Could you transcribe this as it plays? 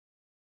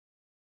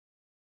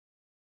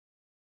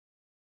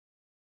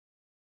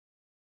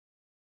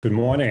Good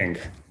morning,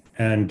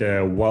 and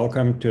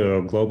welcome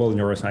to Global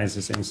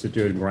Neurosciences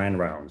Institute Grand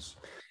Rounds.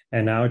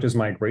 And now it is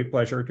my great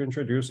pleasure to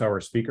introduce our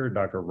speaker,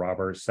 Dr.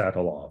 Robert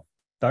Sataloff.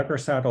 Dr.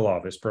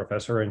 Sataloff is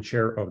professor and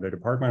chair of the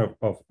Department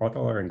of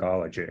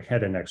Otolaryngology,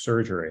 Head and Neck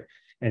Surgery,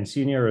 and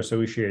senior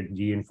associate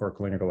dean for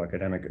clinical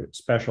academic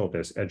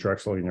specialties at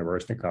Drexel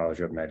University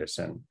College of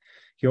Medicine.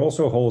 He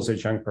also holds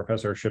adjunct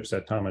professorships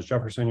at Thomas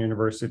Jefferson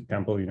University,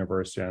 Temple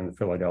University, and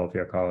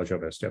Philadelphia College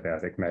of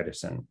Osteopathic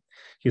Medicine.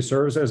 He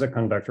serves as a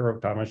conductor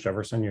of Thomas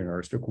Jefferson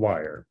University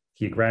Choir.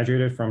 He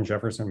graduated from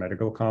Jefferson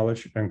Medical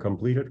College and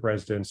completed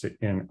residency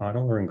in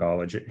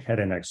otolaryngology, head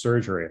and neck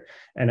surgery,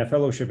 and a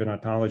fellowship in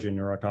otology,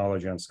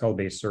 neurotology, and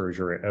skull-based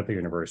surgery at the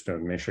University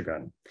of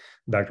Michigan.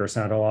 Dr.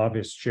 Sataloff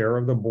is chair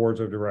of the boards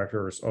of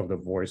directors of the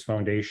Voice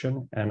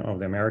Foundation and of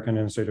the American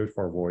Institute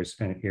for Voice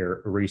and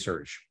Ear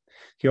Research.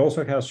 He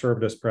also has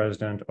served as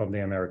president of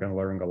the American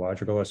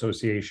Laryngological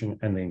Association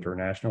and the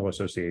International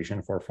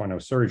Association for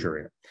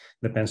Phonosurgery,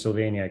 the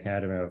Pennsylvania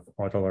Academy of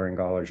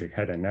Otolaryngology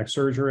Head and Neck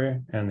Surgery,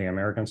 and the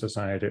American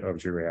Society of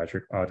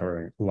Geriatric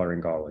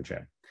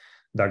Otolaryngology.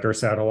 Dr.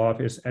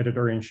 Sataloff is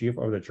editor-in-chief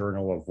of the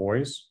Journal of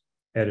Voice,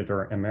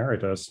 editor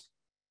emeritus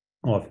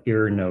of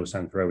Ear, Nose,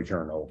 and Throat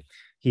Journal.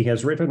 He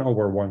has written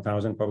over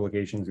 1,000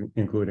 publications,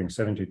 including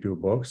 72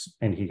 books,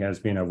 and he has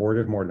been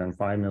awarded more than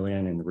 $5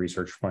 million in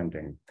research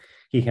funding.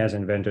 He has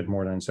invented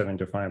more than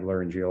 75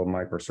 laryngeal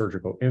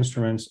microsurgical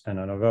instruments and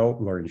a novel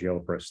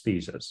laryngeal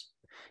prosthesis.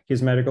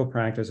 His medical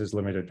practice is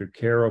limited to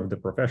care of the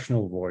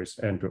professional voice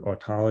and to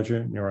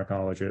otology,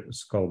 neurotology,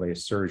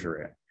 skull-based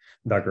surgery.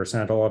 Dr.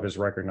 Sataloff is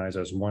recognized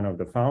as one of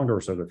the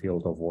founders of the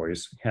field of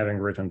voice, having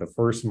written the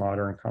first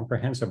modern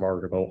comprehensive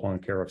article on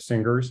care of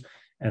singers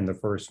and the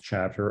first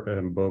chapter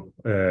and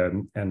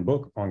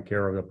book on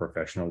care of the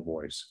professional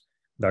voice.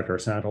 Dr.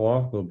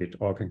 Sataloff will be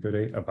talking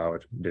today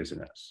about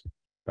dizziness.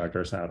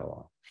 Dr.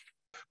 Sataloff.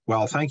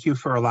 Well, thank you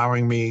for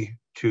allowing me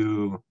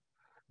to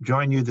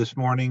join you this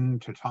morning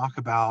to talk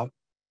about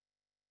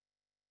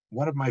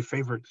one of my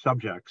favorite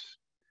subjects.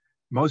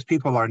 Most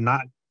people are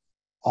not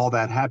all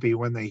that happy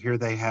when they hear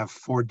they have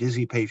 4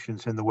 dizzy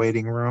patients in the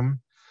waiting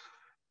room.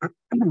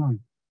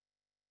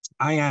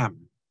 I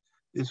am.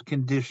 This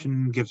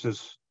condition gives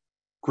us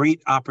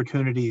great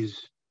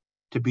opportunities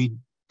to be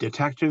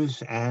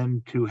detectives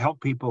and to help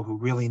people who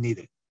really need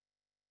it.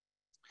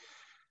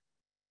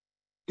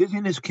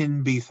 Dizziness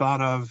can be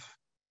thought of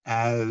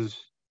as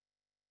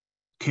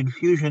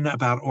confusion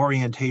about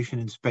orientation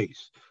in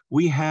space.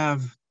 We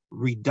have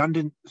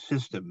redundant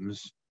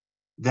systems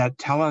that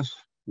tell us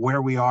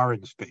where we are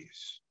in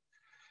space.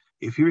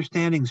 If you're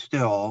standing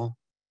still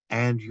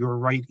and your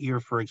right ear,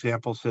 for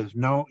example, says,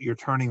 no, you're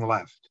turning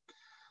left,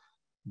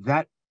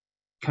 that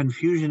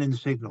confusion in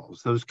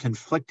signals, those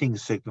conflicting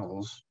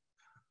signals,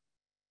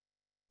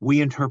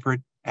 we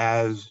interpret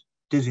as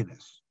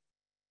dizziness,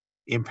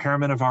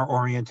 impairment of our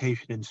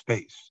orientation in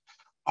space.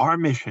 Our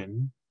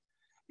mission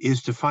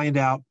is to find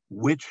out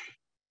which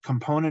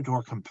component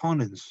or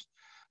components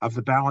of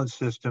the balance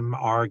system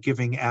are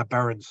giving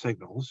aberrant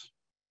signals,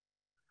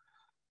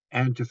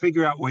 and to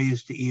figure out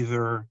ways to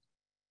either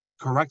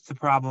correct the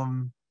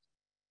problem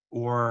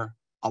or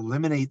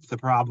eliminate the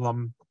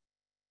problem.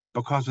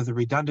 Because of the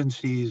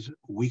redundancies,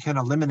 we can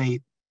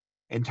eliminate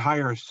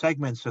entire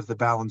segments of the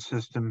balance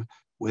system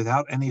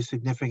without any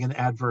significant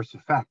adverse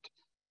effect.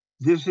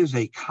 This is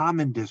a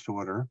common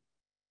disorder.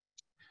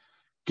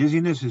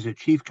 Dizziness is a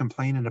chief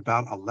complaint in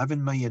about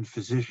 11 million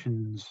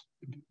physician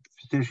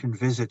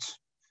visits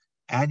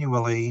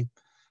annually,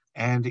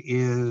 and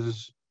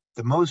is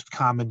the most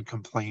common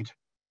complaint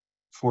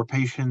for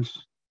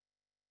patients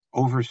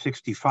over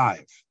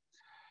 65.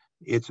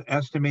 It's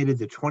estimated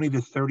that 20 to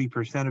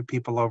 30% of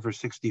people over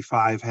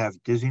 65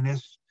 have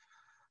dizziness,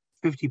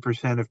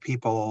 50% of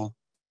people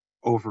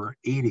over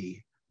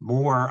 80,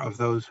 more of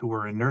those who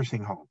are in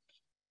nursing homes.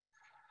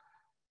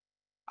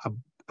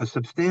 A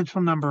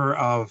substantial number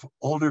of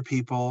older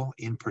people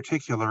in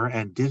particular,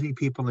 and dizzy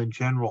people in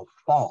general,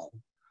 fall.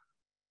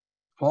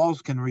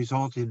 Falls can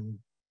result in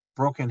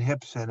broken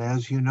hips, and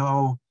as you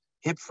know,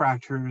 hip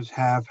fractures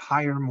have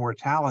higher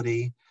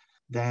mortality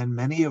than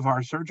many of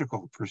our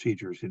surgical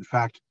procedures. In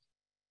fact,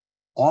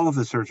 all of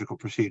the surgical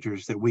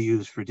procedures that we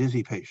use for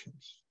dizzy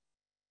patients.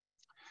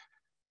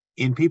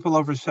 In people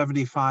over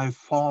 75,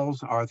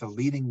 falls are the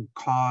leading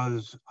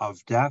cause of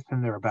death,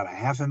 and there are about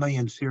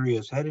 500,000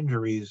 serious head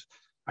injuries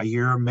a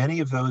year, many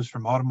of those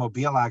from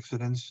automobile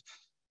accidents,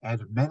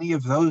 and many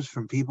of those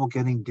from people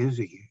getting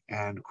dizzy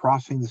and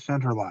crossing the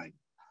center line.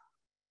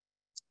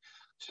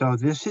 So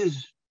this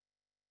is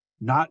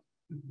not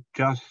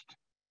just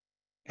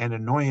an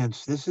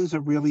annoyance. This is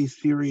a really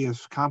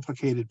serious,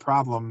 complicated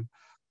problem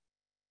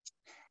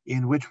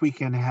in which we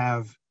can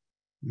have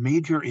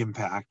major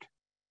impact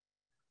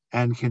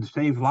and can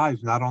save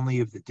lives, not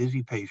only of the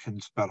dizzy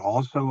patients, but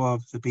also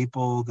of the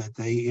people that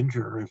they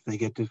injure if they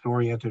get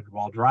disoriented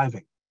while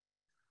driving.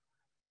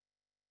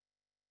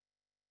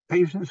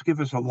 Patients give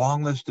us a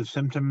long list of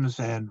symptoms,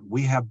 and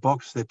we have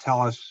books that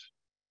tell us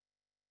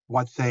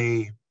what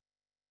they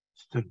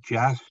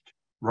suggest.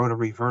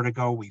 Rotary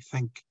vertigo, we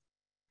think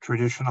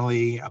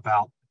traditionally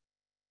about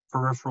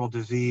peripheral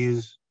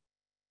disease.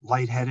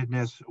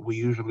 Lightheadedness, we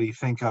usually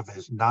think of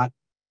as not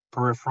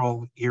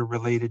peripheral,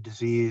 ear-related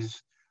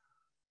disease.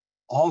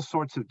 All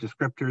sorts of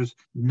descriptors,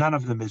 none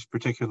of them is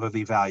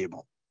particularly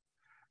valuable.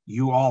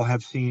 You all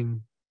have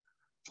seen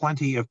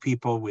plenty of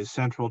people with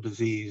central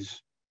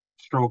disease,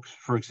 strokes,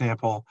 for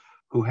example,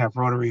 who have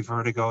rotary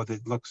vertigo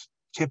that looks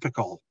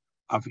typical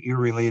of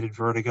ear-related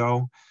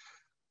vertigo.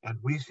 And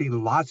we see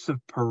lots of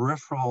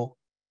peripheral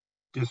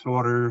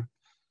disorder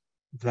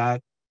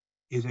that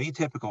is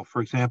atypical.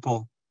 For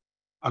example,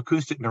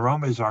 acoustic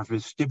neuromas are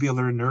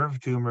vestibular nerve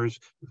tumors.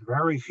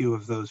 Very few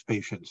of those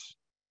patients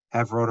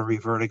have rotary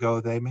vertigo.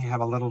 They may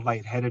have a little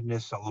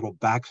lightheadedness, a little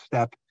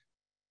backstep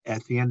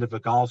at the end of a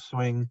golf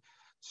swing.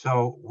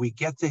 So we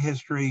get the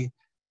history,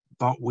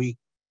 but we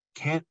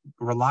can't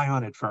rely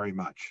on it very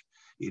much.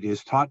 It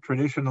is taught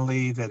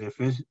traditionally that if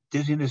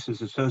dizziness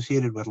is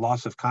associated with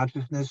loss of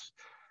consciousness,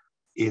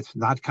 it's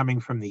not coming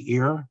from the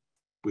ear.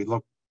 We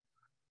look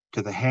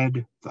to the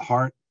head, the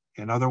heart,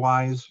 and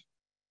otherwise.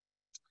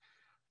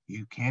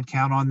 You can't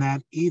count on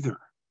that either.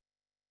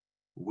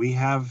 We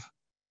have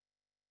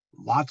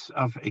lots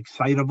of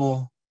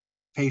excitable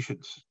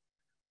patients.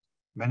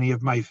 Many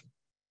of my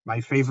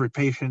favorite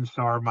patients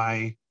are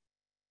my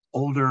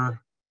older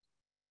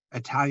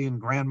Italian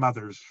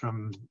grandmothers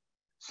from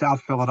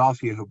South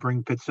Philadelphia who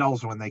bring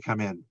pizzelles when they come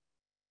in.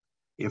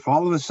 If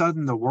all of a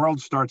sudden the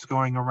world starts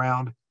going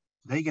around,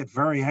 they get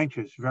very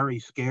anxious, very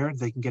scared.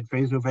 They can get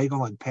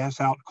vasovagal and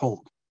pass out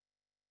cold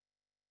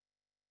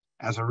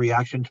as a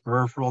reaction to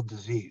peripheral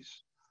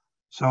disease.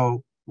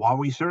 So while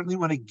we certainly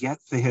want to get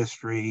the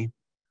history,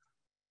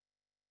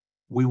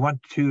 we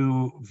want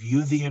to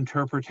view the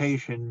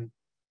interpretation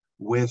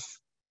with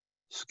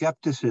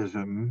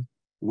skepticism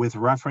with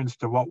reference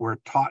to what we're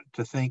taught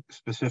to think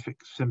specific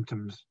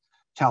symptoms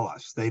tell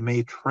us. They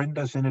may trend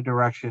us in a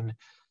direction,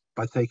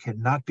 but they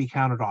cannot be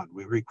counted on.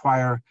 We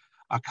require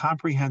a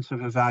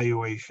comprehensive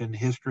evaluation,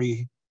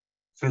 history,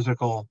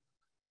 physical,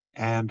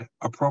 and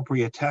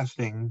appropriate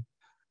testing,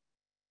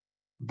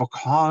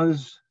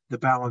 because the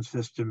balance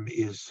system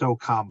is so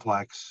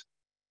complex.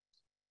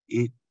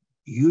 It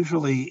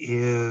usually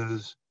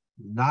is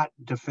not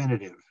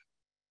definitive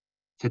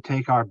to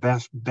take our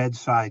best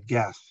bedside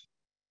guess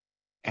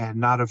and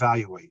not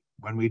evaluate.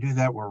 When we do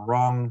that, we're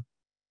wrong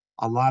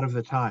a lot of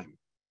the time.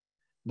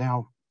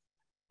 Now,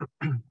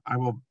 I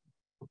will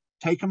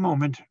take a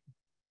moment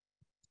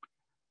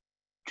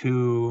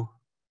to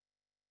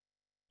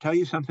tell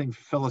you something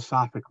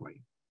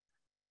philosophically.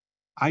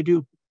 I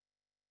do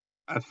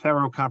a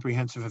thorough,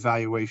 comprehensive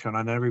evaluation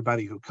on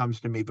everybody who comes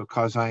to me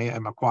because I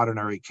am a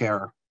quaternary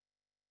care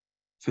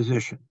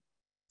physician.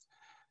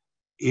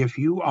 If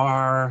you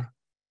are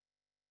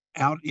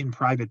out in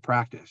private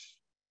practice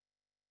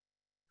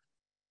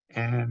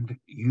and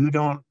you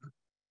don't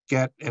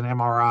get an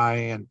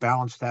MRI and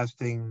balance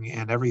testing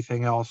and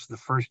everything else the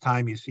first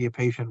time you see a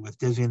patient with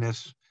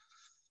dizziness,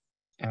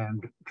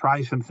 and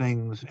try some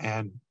things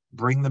and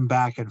bring them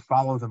back and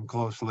follow them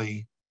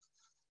closely,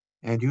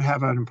 and you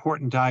have an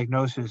important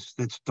diagnosis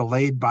that's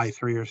delayed by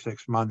 3 or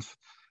 6 months,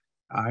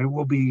 I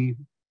will be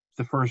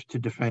the first to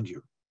defend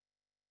you.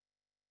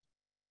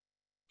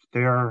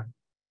 There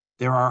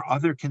are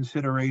other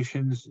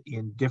considerations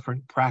in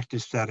different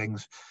practice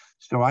settings.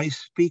 So I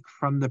speak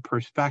from the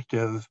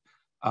perspective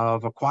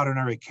of a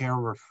quaternary care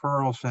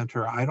referral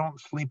center. I don't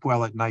sleep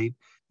well at night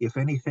if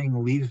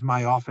anything leaves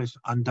my office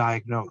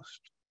undiagnosed.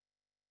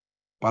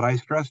 But I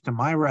stress to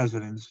my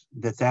residents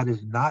that that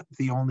is not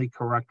the only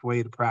correct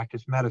way to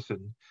practice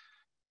medicine.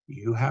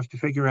 You have to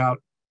figure out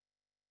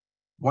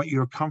what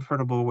you're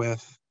comfortable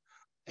with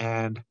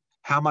and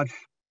how much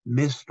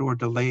missed or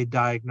delayed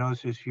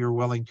diagnosis you're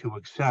willing to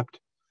accept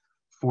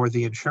for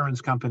the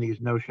insurance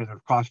company's notion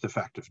of cost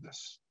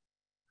effectiveness.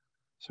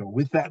 So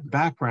with that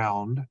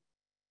background,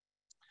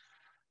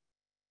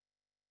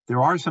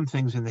 there are some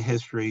things in the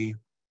history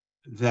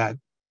that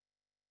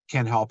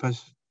can help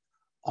us.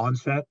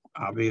 Onset,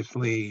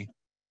 obviously,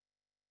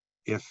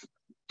 if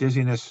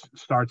dizziness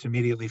starts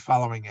immediately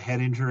following a head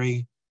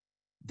injury,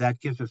 that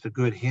gives us a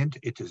good hint.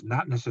 It does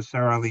not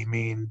necessarily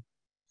mean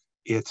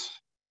it's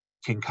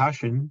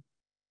concussion.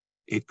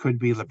 It could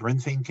be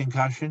labyrinthine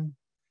concussion.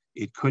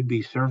 It could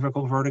be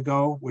cervical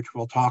vertigo, which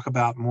we'll talk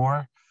about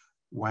more.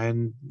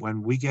 When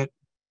we get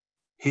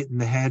hit in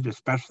the head,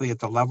 especially at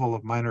the level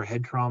of minor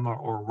head trauma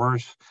or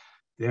worse,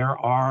 there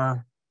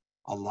are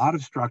a lot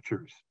of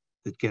structures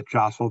that get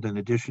jostled in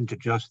addition to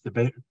just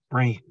the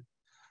brain.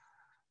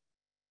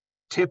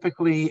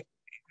 Typically,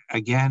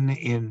 again,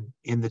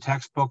 in the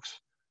textbooks,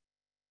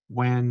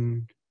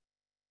 when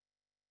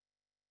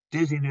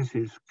dizziness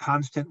is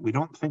constant, we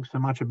don't think so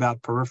much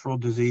about peripheral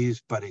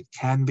disease, but it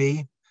can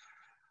be.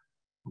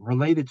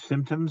 Related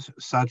symptoms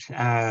such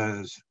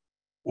as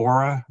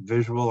aura,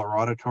 visual or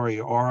auditory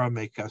aura,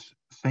 make us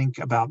think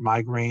about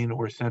migraine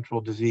or central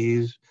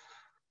disease.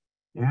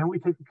 And we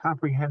take a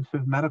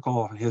comprehensive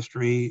medical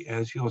history.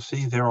 As you'll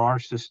see, there are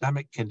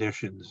systemic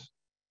conditions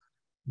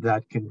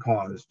that can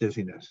cause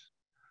dizziness.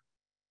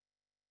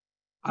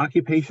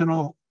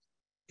 Occupational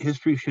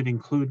history should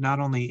include not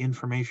only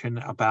information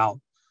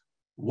about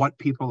what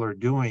people are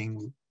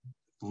doing,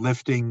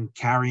 lifting,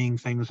 carrying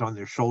things on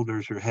their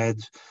shoulders or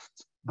heads,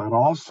 but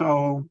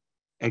also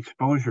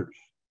exposures.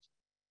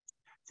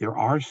 There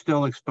are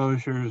still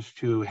exposures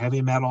to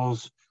heavy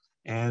metals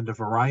and a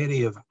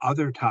variety of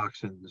other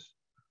toxins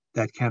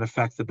that can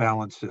affect the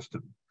balance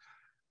system.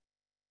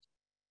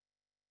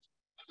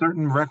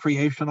 Certain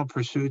recreational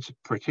pursuits,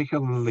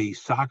 particularly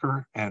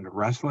soccer and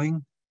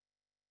wrestling,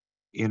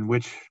 in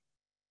which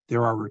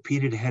there are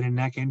repeated head and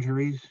neck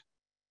injuries,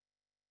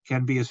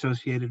 can be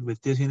associated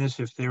with dizziness.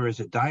 If there is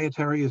a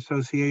dietary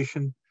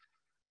association,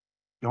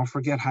 don't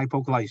forget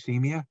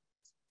hypoglycemia.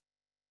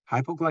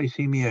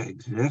 Hypoglycemia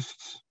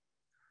exists.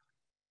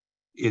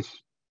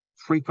 It's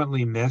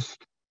frequently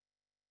missed.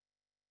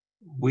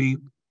 We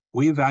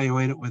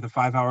evaluate it with a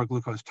 5-hour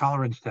glucose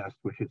tolerance test,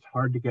 which is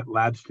hard to get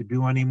labs to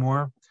do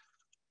anymore.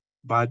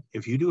 But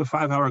if you do a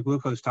 5-hour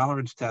glucose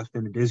tolerance test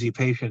in a dizzy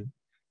patient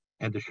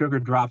and the sugar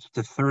drops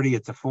to 30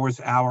 at the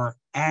 4th hour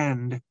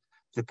and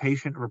the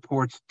patient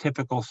reports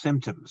typical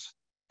symptoms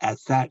at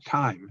that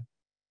time,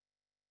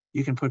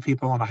 you can put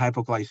people on a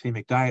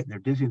hypoglycemic diet and their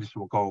dizziness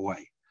will go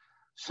away.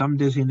 Some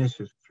dizziness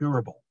is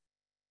curable.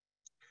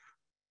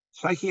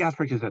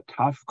 Psychiatric is a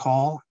tough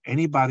call.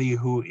 Anybody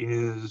who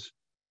is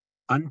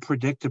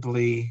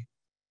unpredictably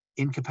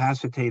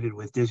incapacitated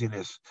with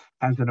dizziness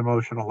has an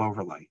emotional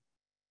overlay.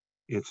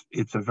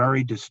 It's a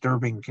very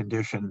disturbing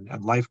condition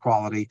and life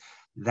quality.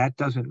 That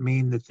doesn't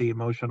mean that the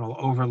emotional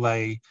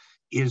overlay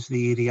is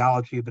the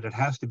etiology, but it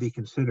has to be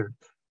considered.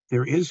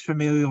 There is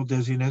familial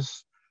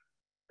dizziness,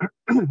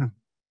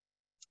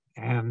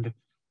 and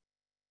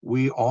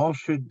we all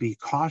should be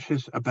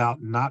cautious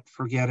about not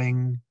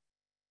forgetting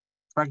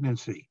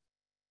pregnancy,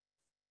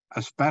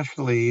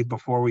 especially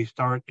before we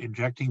start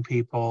injecting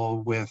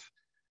people with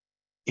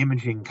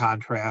imaging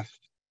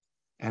contrast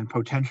and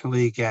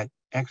potentially get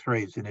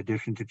X-rays in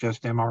addition to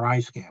just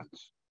MRI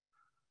scans.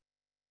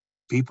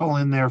 People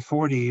in their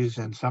 40s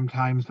and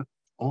sometimes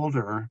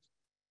older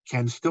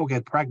can still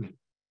get pregnant,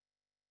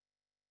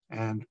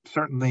 and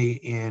certainly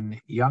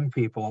in young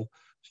people.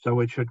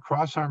 So it should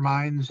cross our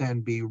minds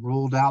and be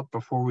ruled out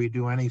before we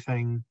do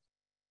anything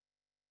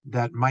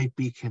that might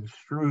be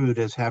construed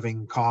as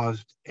having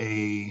caused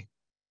a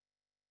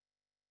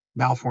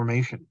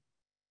malformation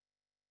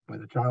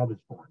when the child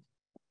is born.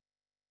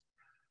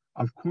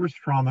 Of course,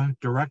 trauma,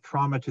 direct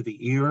trauma to the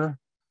ear.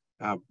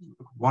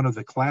 One of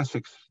the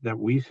classics that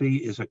we see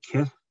is a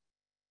kiss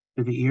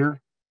to the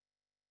ear.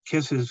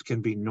 Kisses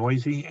can be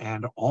noisy,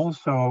 and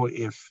also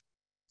if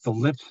the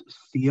lips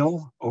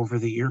seal over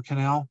the ear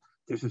canal,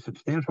 there's a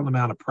substantial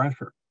amount of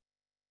pressure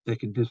that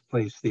can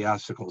displace the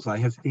ossicles. I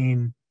have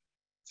seen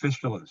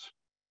fistulas.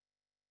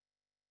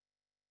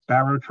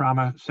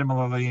 Barotrauma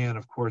similarly, and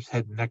of course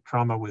head and neck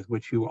trauma, with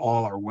which you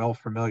all are well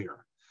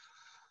familiar.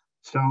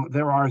 So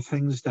there are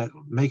things that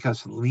make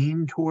us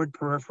lean toward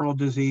peripheral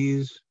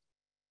disease,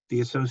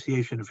 the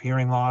association of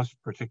hearing loss,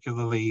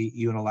 particularly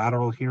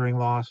unilateral hearing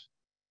loss,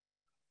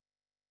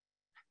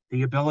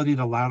 the ability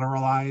to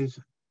lateralize.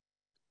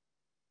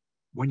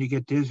 When you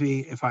get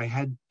dizzy, if I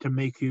had to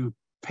make you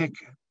pick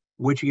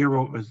which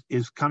ear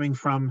is coming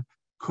from,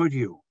 could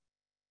you?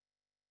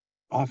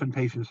 Often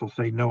patients will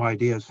say no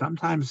idea.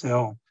 Sometimes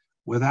they'll,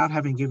 without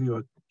having given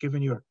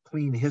you a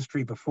clean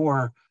history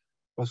before,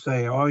 will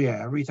say, oh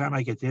yeah, every time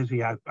I get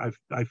dizzy, I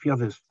feel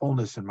this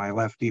fullness in my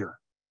left ear.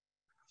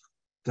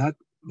 That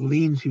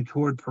leans you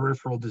toward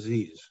peripheral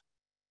disease.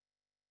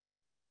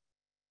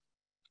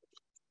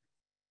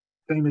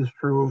 Same is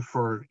true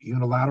for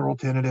unilateral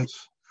tinnitus.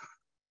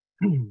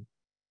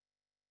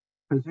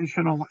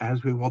 Positional,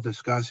 as we will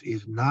discuss,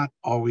 is not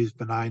always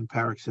benign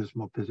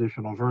paroxysmal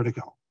positional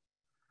vertigo.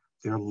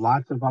 There are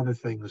lots of other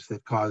things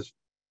that cause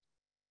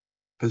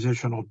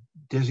positional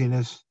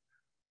dizziness,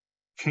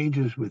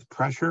 changes with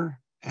pressure,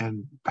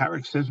 and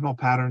paroxysmal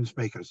patterns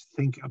make us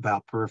think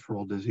about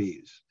peripheral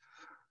disease.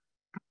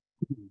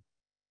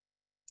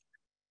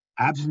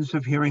 Absence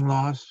of hearing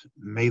loss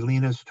may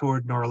lean us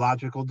toward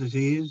neurological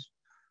disease.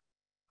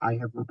 I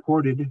have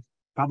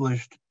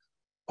published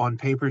on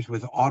papers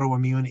with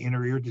autoimmune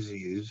inner ear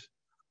disease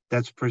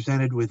that's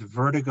presented with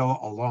vertigo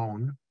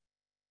alone,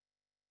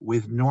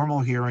 with normal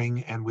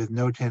hearing and with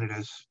no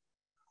tinnitus,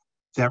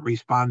 that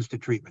responds to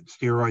treatment.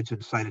 Steroids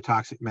and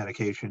cytotoxic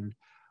medication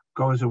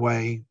goes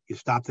away. You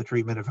stop the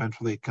treatment,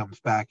 eventually it comes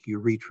back. You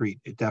retreat,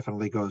 it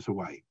definitely goes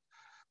away.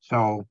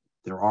 So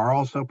there are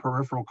also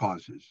peripheral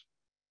causes.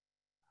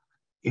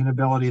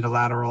 Inability to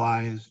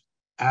lateralize,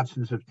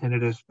 absence of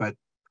tinnitus, but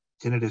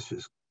tinnitus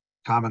is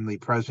commonly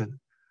present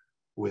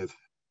with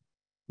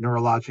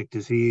neurologic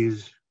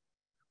disease,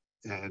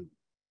 and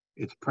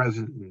it's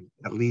present in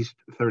at least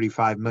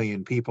 35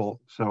 million people,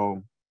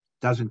 so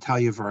doesn't tell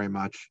you very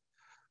much.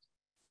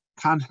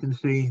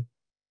 Constancy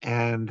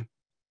and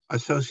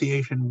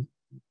association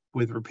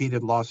with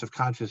repeated loss of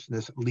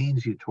consciousness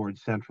leans you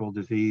towards central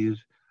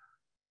disease.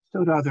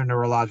 So do other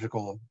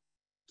neurological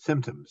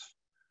symptoms: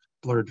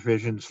 blurred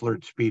vision,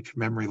 slurred speech,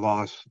 memory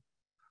loss,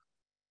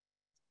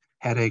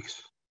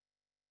 headaches.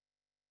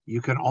 You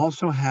can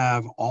also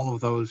have all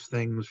of those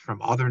things from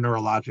other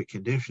neurologic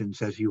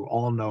conditions, as you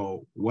all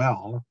know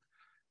well,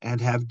 and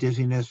have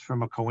dizziness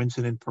from a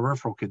coincident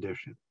peripheral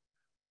condition.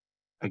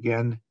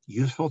 Again,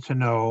 useful to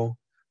know,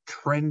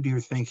 trend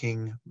your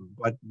thinking,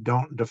 but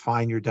don't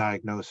define your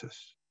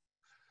diagnosis.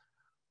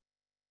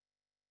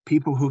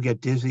 People who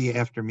get dizzy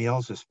after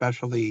meals,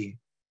 especially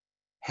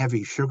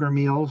heavy sugar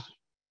meals,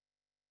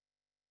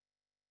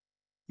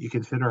 you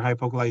consider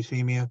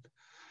hypoglycemia,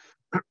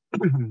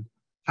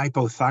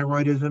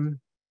 hypothyroidism,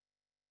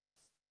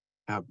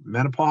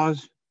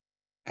 menopause,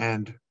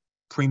 and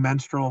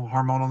premenstrual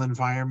hormonal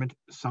environment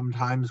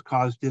sometimes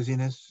cause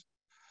dizziness.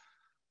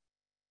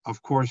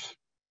 Of course,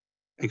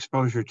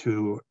 exposure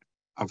to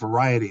a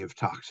variety of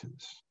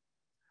toxins.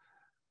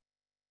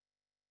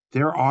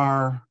 There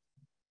are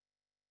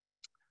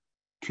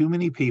too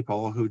many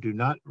people who do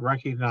not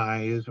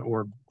recognize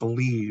or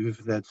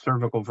believe that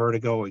cervical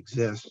vertigo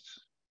exists,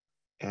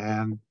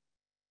 and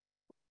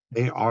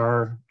they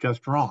are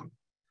just wrong.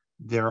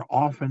 There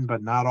often,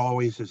 but not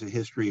always, is a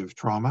history of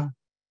trauma.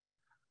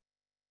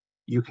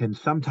 You can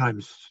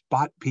sometimes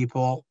spot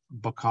people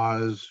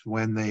because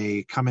when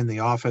they come in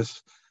the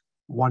office,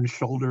 one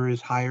shoulder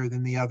is higher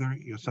than the other.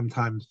 You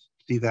sometimes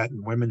see that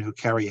in women who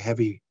carry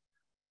heavy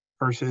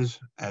purses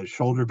as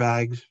shoulder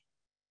bags.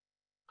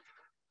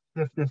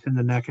 Stiffness in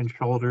the neck and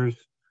shoulders.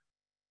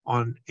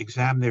 On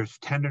exam, there's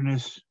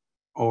tenderness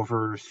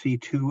over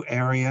C2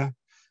 area,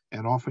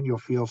 and often you'll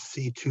feel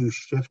C2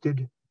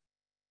 shifted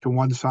to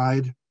one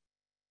side.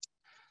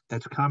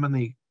 That's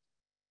commonly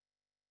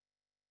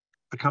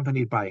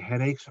accompanied by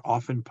headaches,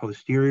 often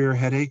posterior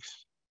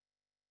headaches.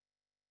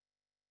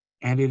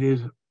 And it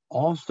is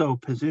also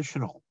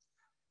positional.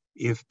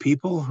 If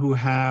people who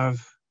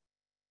have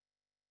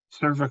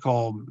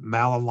cervical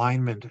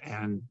malalignment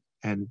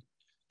and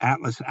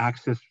atlas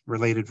axis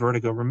related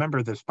vertigo,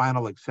 remember the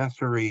spinal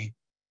accessory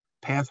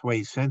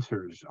pathway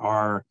sensors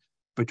are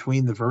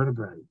between the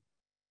vertebrae,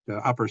 the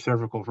upper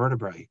cervical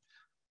vertebrae.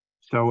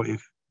 So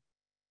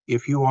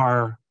if you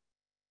are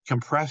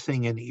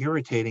compressing and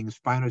irritating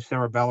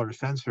spinocerebellar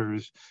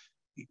sensors,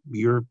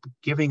 you're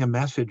giving a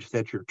message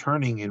that you're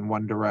turning in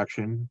one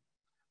direction,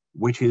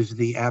 which is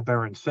the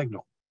aberrant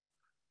signal.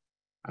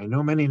 I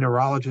know many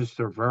neurologists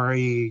are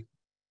very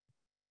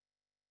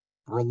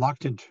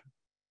reluctant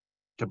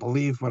to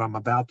believe what I'm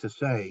about to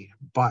say,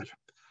 but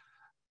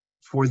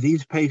for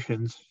these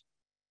patients,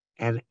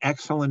 an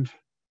excellent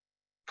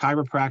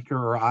chiropractor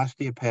or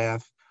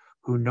osteopath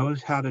who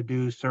knows how to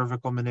do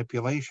cervical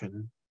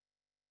manipulation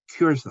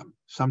cures them,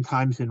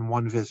 sometimes in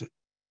one visit.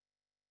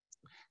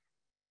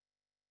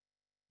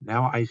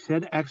 Now, I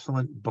said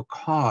excellent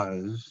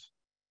because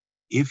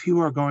if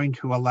you are going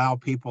to allow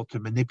people to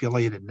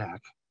manipulate a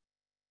neck,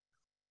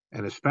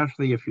 and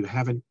especially if you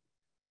haven't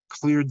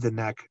cleared the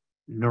neck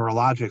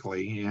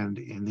neurologically and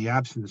in the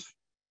absence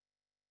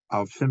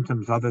of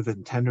symptoms other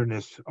than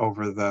tenderness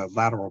over the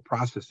lateral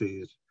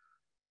processes,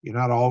 you're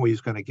not always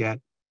going to get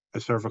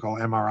a cervical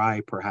MRI,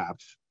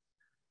 perhaps.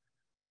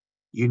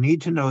 You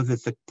need to know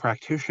that the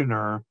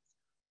practitioner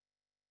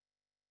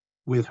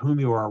with whom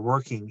you are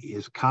working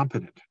is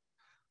competent.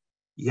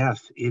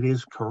 Yes, it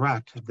is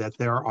correct that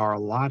there are a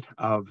lot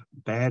of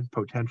bad,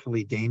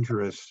 potentially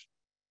dangerous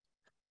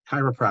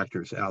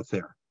chiropractors out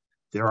there.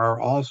 There are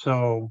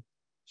also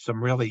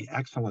some really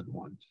excellent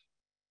ones.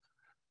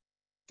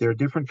 There are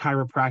different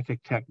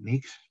chiropractic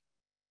techniques.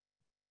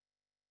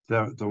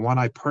 The one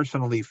I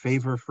personally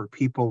favor for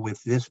people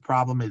with this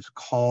problem is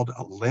called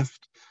a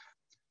lift.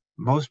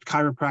 Most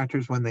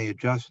chiropractors, when they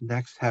adjust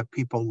necks, have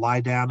people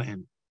lie down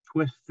and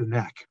twist the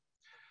neck.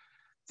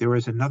 There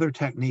is another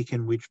technique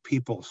in which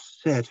people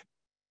sit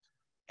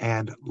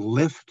and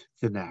lift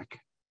the neck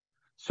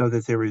so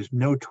that there is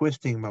no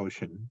twisting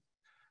motion.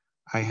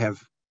 I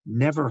have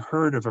never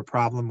heard of a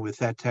problem with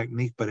that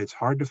technique, but it's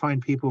hard to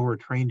find people who are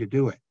trained to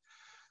do it.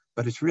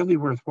 But it's really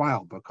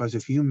worthwhile because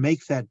if you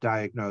make that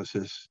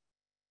diagnosis,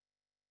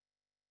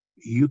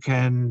 you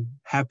can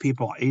have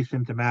people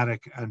asymptomatic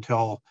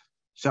until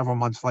several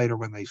months later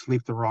when they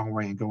sleep the wrong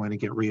way and go in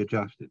and get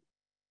readjusted.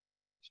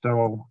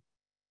 So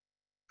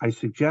I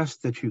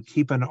suggest that you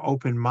keep an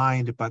open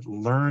mind, but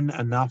learn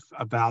enough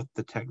about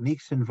the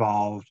techniques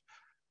involved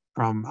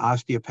from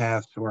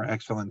osteopaths or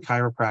excellent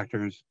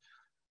chiropractors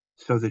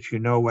so that you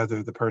know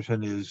whether the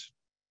person is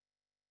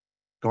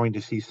going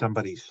to see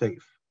somebody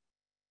safe.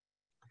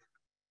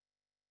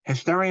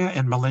 Hysteria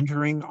and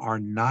malingering are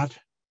not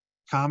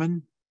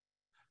common.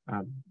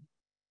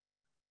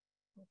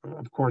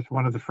 Of course,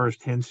 one of the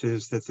first hints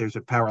is that there's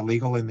a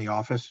paralegal in the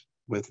office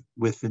with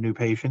the new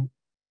patient.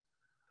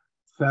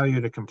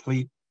 Failure to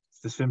complete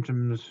the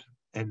symptoms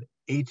and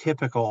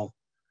atypical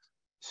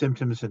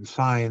symptoms and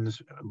signs.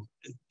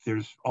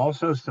 There's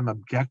also some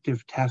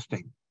objective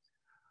testing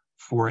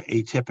for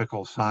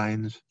atypical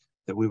signs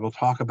that we will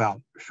talk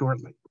about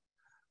shortly.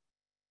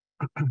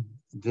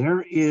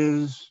 There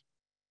is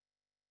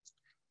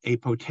a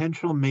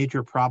potential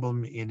major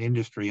problem in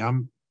industry.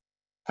 I'm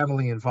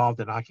heavily involved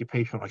in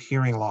occupational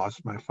hearing loss.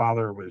 My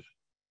father was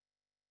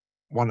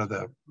one of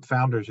the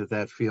founders of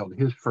that field.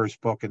 His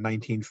first book in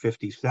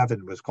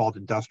 1957 was called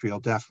Industrial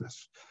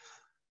Deafness.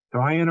 So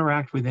I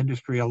interact with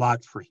industry a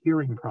lot for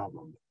hearing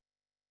problems.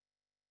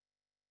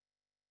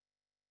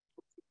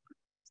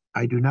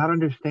 I do not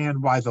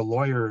understand why the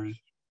lawyers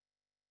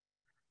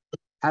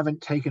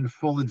haven't taken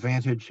full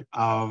advantage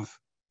of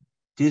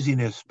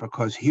dizziness,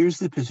 because here's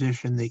the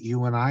position that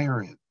you and I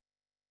are in.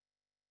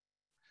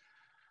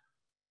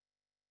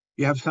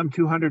 You have some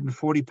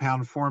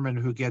 240-pound foreman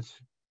who gets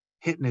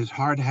hit in his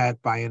hard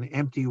hat by an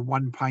empty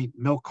 1-pint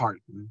milk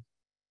carton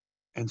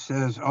and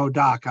says, "Oh,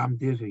 doc, I'm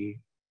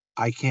dizzy.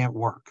 I can't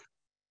work."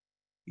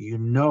 You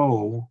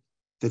know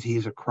that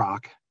he's a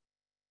crock.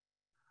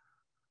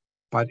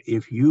 But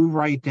if you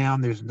write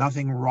down there's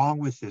nothing wrong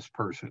with this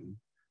person,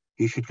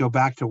 he should go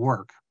back to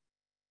work.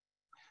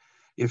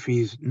 If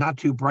he's not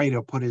too bright,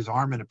 he'll put his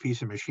arm in a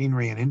piece of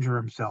machinery and injure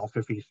himself.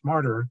 If he's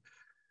smarter,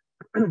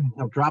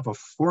 he'll drop a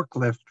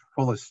forklift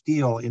full of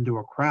steel into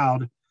a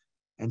crowd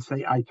and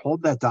say, "I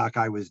told that doc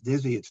I was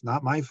dizzy. It's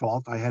not my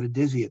fault. I had a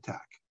dizzy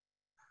attack."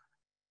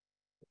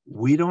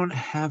 We don't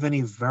have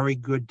any very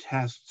good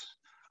tests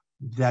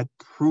that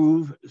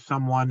prove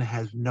someone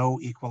has no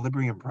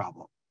equilibrium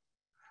problem.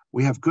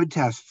 We have good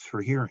tests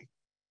for hearing.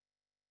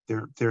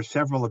 There are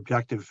several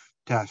objective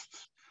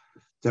tests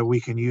that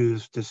we can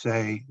use to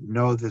say,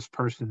 no, this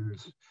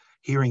person's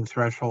hearing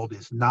threshold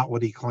is not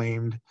what he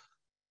claimed,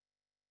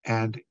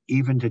 and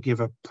even to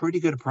give a pretty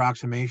good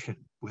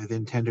approximation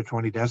within 10 to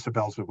 20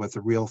 decibels of what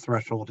the real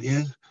threshold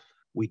is.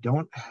 We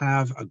don't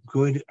have a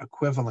good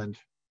equivalent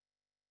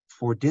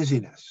for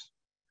dizziness.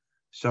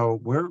 So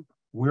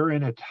we're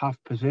in a tough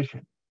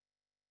position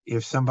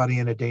if somebody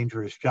in a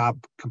dangerous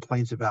job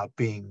complains about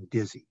being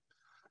dizzy.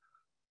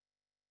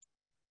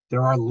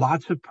 There are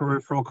lots of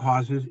peripheral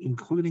causes,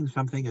 including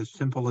something as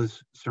simple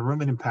as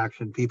cerumen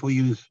impaction. People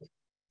use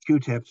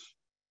Q-tips.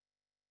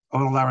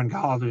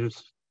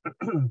 Otolaryngologists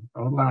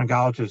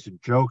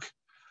joke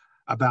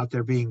about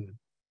there being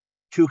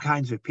two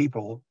kinds of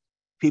people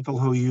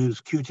who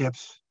use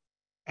Q-tips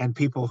and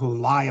people who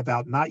lie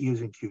about not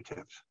using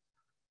Q-tips.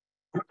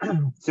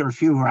 There are a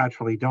few who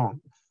actually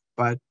don't.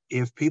 But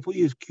if people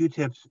use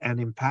Q-tips and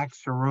impact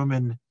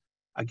cerumen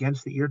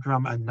against the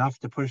eardrum enough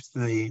to push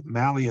the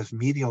malleus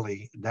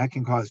medially, that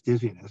can cause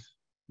dizziness.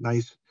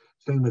 Nice.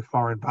 Same with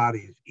foreign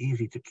bodies,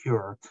 easy to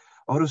cure.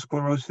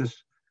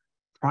 Otosclerosis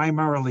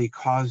primarily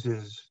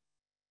causes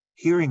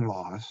hearing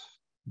loss,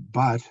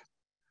 but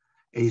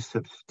a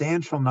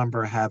substantial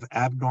number have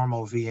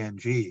abnormal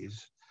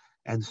VNGs,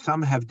 and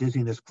some have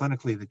dizziness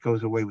clinically that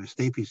goes away with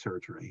stapes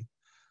surgery.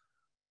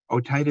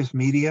 Otitis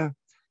media,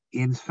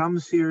 in some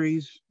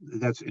series,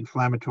 that's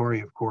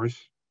inflammatory, of course.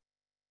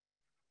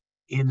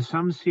 In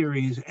some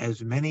series,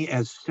 as many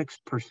as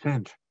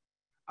 6%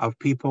 of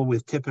people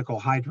with typical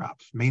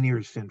hydrops,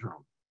 Meniere's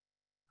syndrome,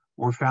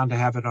 were found to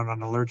have it on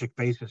an allergic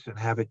basis and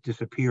have it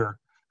disappear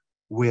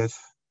with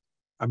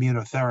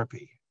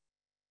immunotherapy.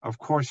 Of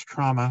course,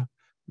 trauma.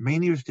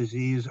 Meniere's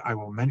disease, I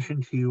will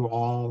mention to you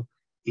all,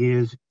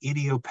 is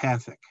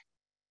idiopathic.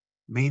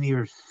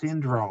 Meniere's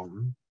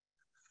syndrome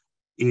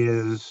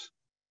is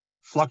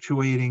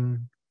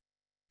fluctuating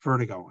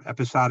vertigo,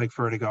 episodic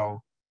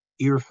vertigo,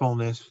 ear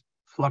fullness,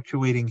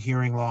 fluctuating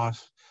hearing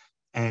loss,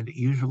 and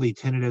usually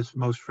tinnitus,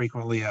 most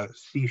frequently a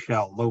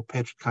seashell,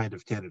 low-pitched kind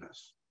of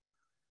tinnitus.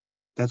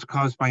 That's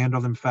caused by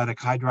endolymphatic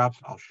hydrops.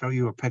 I'll show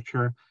you a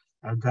picture,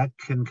 and that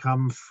can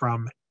come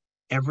from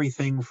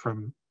everything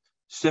from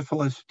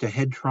syphilis to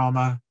head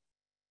trauma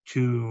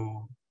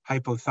to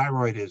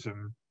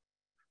hypothyroidism.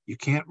 You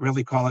can't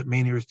really call it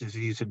Meniere's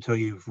disease until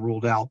you've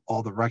ruled out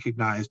all the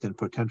recognized and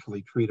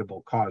potentially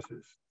treatable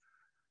causes.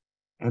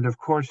 And of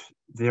course,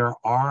 there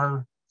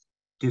are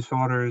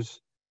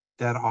disorders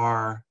that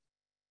are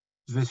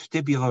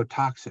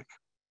vestibulotoxic.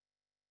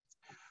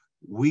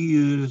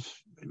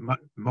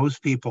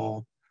 Most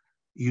people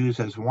use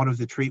as one of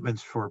the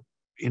treatments for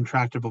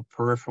intractable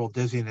peripheral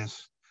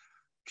dizziness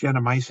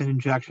gentamicin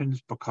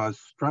injections, because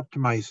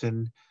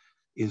streptomycin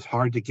is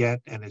hard to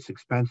get and it's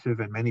expensive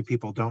and many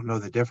people don't know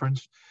the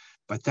difference.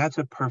 But that's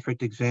a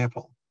perfect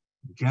example.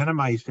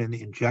 Gentamicin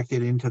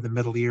injected into the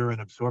middle ear and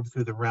absorbed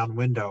through the round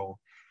window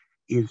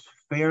is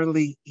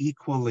fairly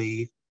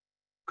equally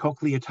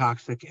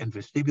cochleotoxic and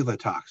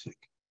vestibulotoxic.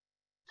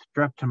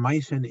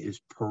 Streptomycin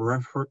is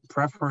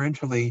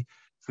preferentially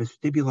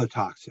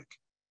vestibulotoxic.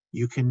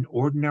 You can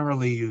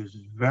ordinarily use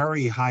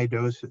very high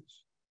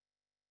doses.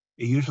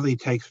 It usually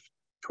takes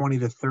 20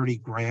 to 30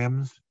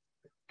 grams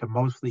to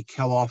mostly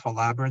kill off a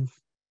labyrinth.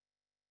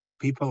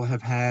 People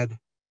have had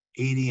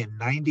 80 and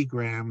 90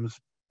 grams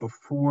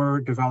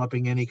before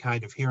developing any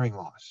kind of hearing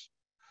loss.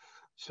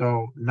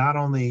 So not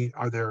only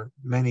are there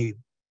many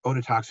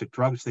ototoxic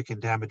drugs that can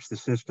damage the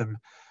system,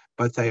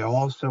 but they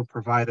also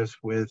provide us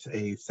with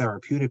a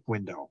therapeutic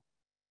window.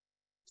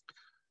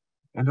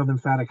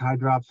 Endolymphatic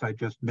hydrops I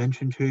just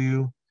mentioned to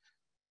you.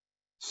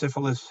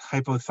 Syphilis,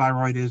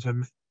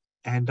 hypothyroidism,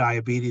 and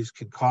diabetes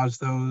can cause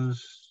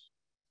those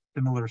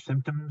similar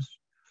symptoms.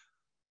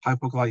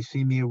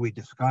 Hypoglycemia we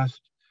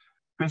discussed.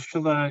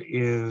 Fistula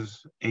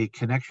is a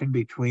connection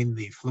between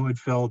the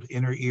fluid-filled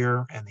inner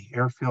ear and the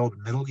air-filled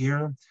middle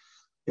ear.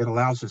 It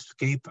allows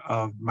escape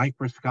of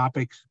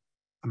microscopic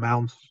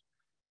amounts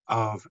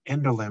of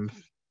endolymph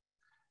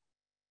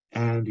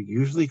and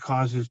usually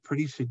causes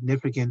pretty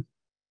significant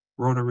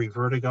rotary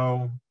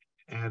vertigo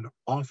and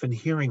often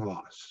hearing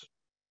loss.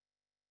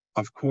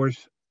 Of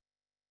course,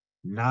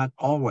 not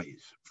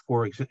always.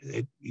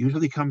 It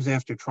usually comes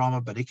after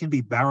trauma, but it can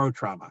be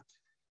barotrauma,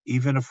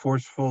 even a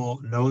forceful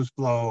nose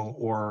blow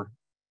or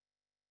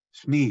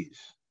sneeze.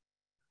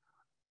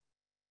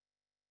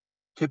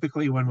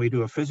 Typically, when we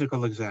do a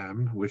physical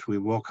exam, which we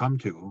will come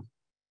to,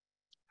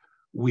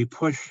 we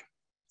push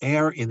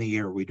air in the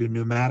ear. We do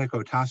pneumatic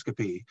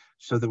otoscopy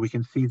so that we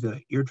can see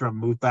the eardrum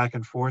move back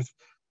and forth,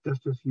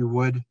 just as you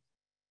would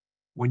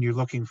when you're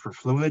looking for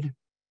fluid.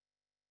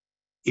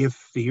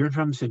 If the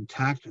eardrum's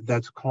intact,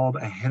 that's called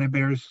a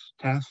Henneber's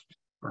test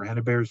or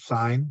Henneber's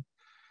sign.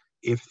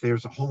 If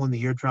there's a hole in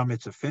the eardrum,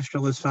 it's a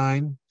fistula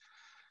sign.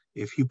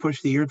 If you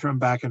push the eardrum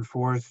back and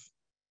forth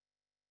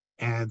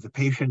and the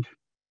patient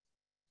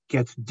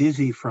gets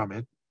dizzy from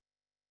it,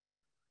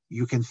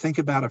 you can think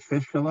about a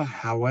fistula.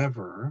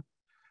 However,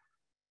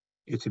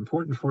 it's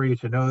important for you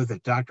to know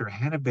that Dr.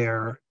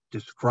 Henneber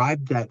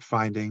described that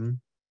finding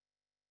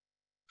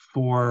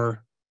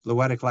for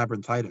loetic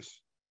labyrinthitis,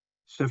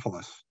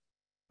 syphilis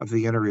of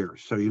the inner ear.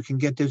 So you can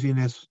get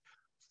dizziness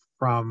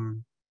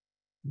from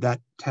that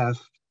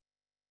test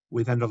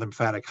with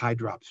endolymphatic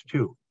hydrops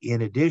too.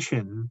 In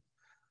addition,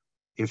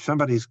 if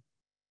somebody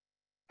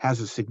has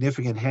a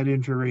significant head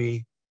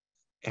injury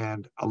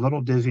and a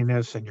little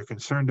dizziness and you're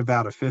concerned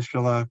about a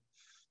fistula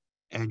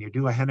and you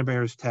do a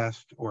Henneber's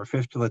test or a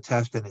fistula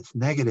test and it's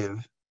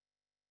negative,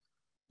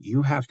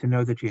 you have to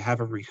know that you have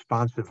a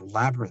responsive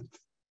labyrinth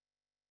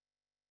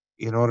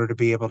in order to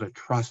be able to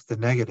trust the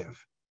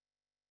negative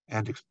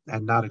and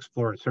not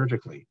explore it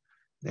surgically.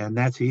 And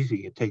that's easy.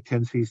 You take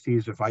 10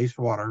 cc's of ice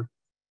water,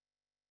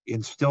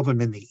 instill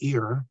them in the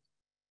ear,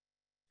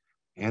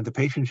 and the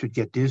patient should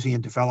get dizzy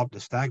and develop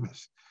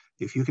nystagmus.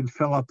 If you can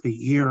fill up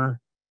the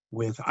ear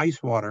with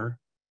ice water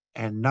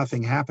and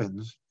nothing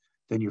happens,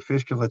 then your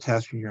fistula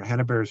test and your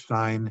Henneber's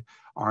sign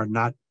are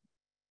not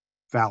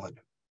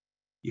valid.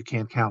 You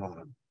can't count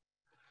on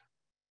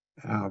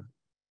them.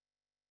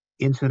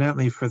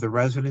 Incidentally, for the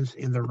residents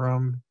in the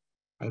room,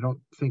 I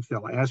don't think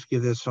they'll ask you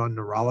this on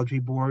neurology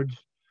boards,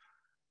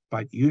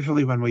 but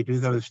usually when we do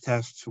those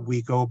tests,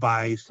 we go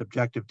by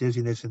subjective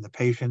dizziness in the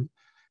patient.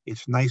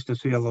 It's nice to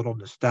see a little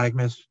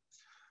nystagmus,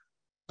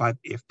 but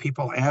if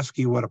people ask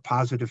you what a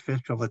positive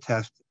fistula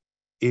test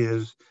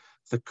is,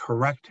 the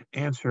correct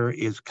answer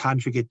is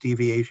conjugate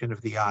deviation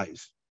of the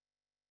eyes,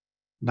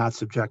 not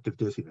subjective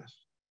dizziness.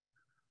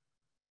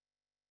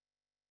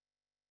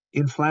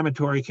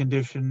 Inflammatory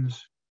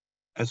conditions,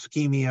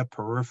 ischemia,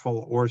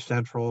 peripheral or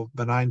central,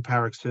 benign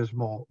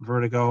paroxysmal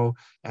vertigo,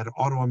 and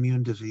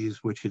autoimmune disease,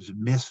 which is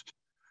missed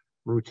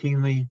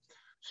routinely.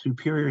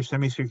 Superior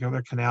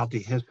semicircular canal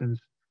dehiscence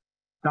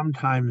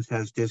sometimes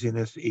has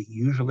dizziness. It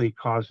usually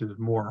causes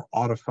more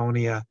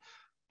autophonia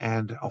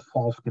and a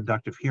false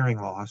conductive hearing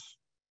loss.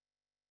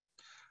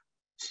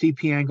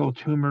 CP angle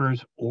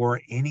tumors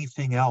or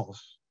anything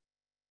else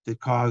that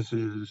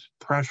causes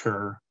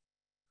pressure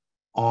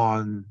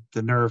on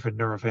the nerve and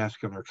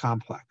neurovascular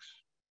complex.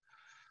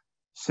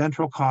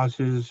 Central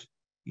causes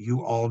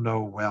you all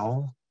know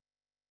well,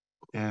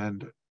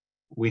 and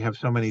we have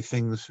so many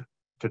things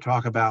to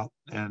talk about,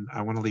 and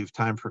I want to leave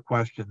time for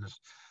questions,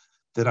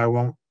 that I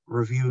won't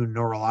review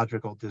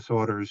neurological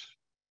disorders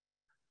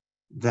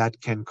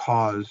that can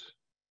cause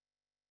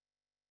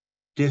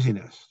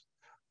dizziness.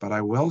 But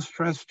I will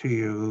stress to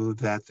you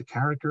that the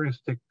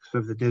characteristics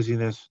of the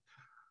dizziness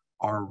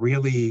are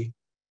really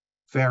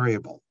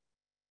variable.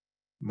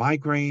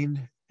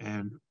 Migraine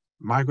and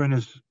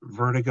migrainous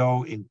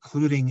vertigo,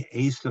 including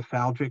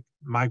acephalgic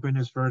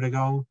migrainous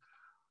vertigo,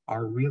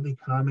 are really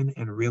common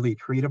and really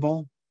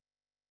treatable.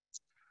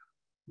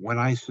 When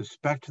I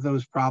suspect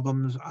those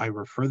problems, I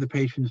refer the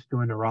patients to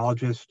a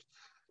neurologist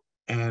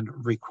and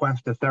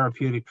request a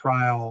therapeutic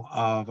trial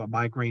of a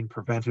migraine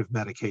preventive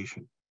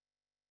medication.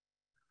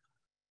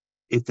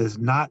 It does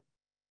not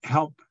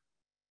help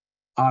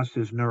us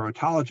as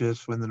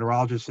neurologists when the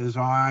neurologist says,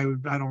 oh, I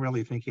don't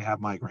really think you have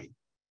migraine.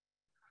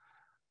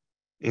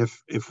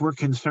 If we're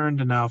concerned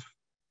enough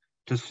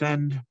to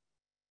send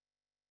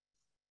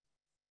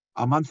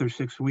a month or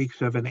 6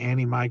 weeks of an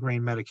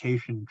anti-migraine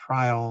medication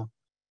trial,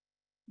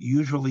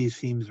 usually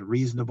seems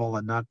reasonable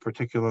and not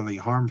particularly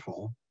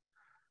harmful.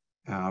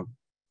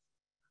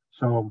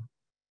 So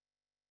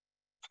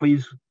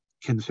please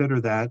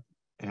consider that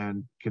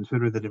and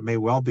consider that it may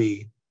well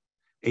be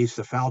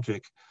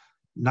acephalgic.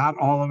 Not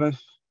all of us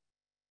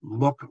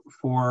look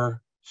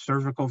for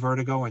cervical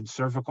vertigo and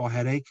cervical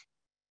headache,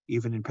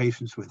 even in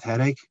patients with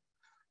headache.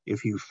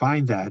 If you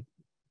find that,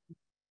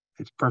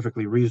 it's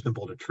perfectly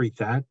reasonable to treat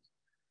that.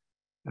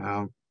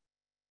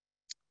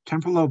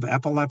 Temporal lobe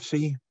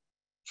epilepsy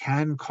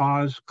can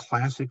cause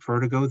classic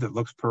vertigo that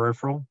looks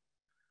peripheral.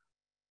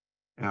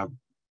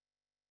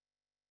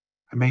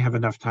 I may have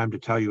enough time to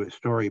tell you a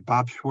story.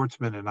 Bob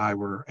Schwartzman and I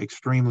were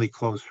extremely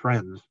close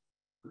friends,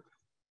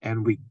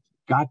 and we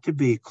got to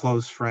be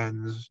close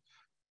friends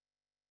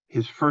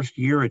his first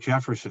year at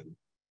Jefferson,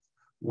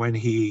 when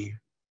he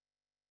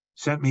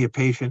sent me a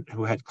patient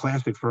who had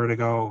classic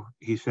vertigo.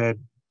 He said,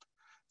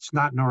 it's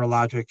not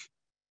neurologic,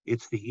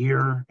 it's the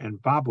ear.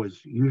 And Bob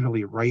was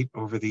usually right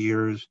over the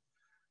ears,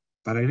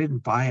 but I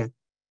didn't buy it.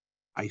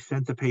 I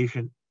sent the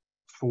patient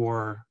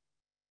for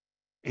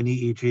an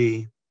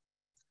EEG.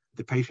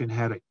 The patient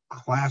had a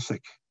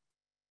classic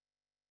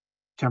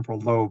temporal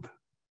lobe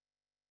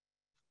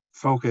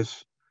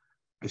focus.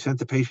 I sent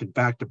the patient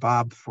back to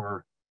Bob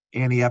for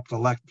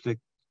anti-epileptic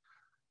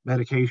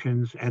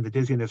medications, and the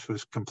dizziness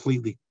was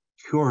completely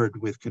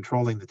cured with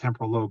controlling the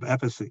temporal lobe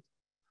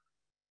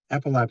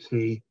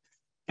epilepsy,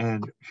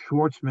 and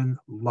Schwartzman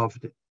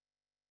loved it.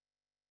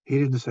 He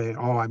didn't say,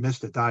 oh, I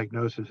missed a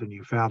diagnosis and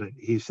you found it.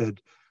 He said,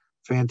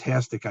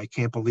 fantastic, I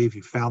can't believe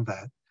you found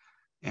that.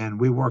 And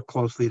we worked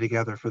closely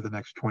together for the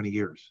next 20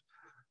 years.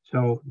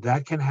 So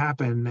that can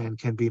happen and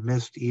can be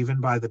missed even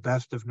by the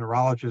best of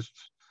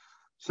neurologists.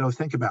 So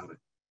think about it.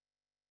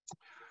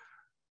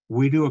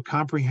 We do a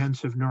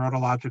comprehensive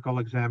neurological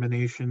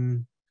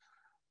examination,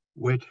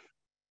 which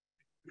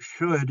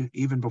should,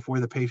 even before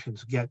the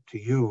patients get to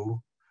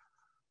you,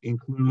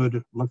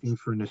 include looking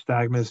for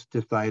nystagmus,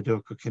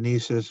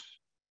 dysdiadochokinesis,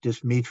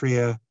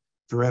 dysmetria,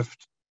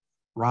 drift,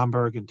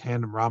 Romberg and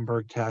tandem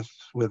Romberg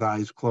tests with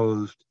eyes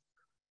closed,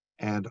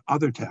 and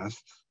other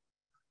tests.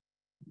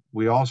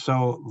 We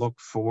also look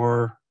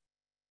for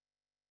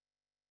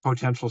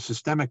potential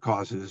systemic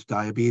causes,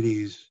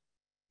 diabetes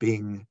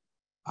being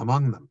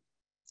among them.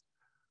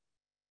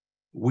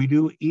 We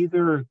do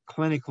either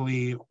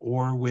clinically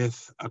or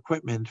with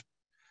equipment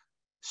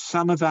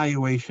some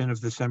evaluation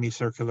of the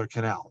semicircular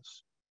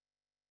canals.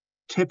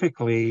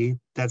 Typically,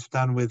 that's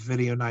done with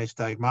video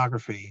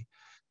nystagmography,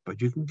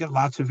 but you can get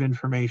lots of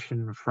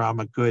information from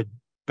a good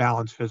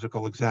balanced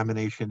physical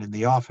examination in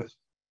the office.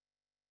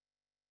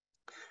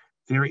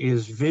 There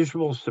is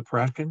visual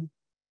suppression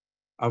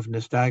of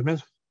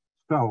nystagmus.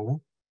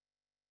 So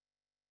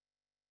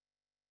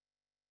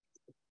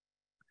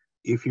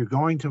if you're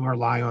going to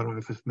rely on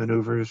office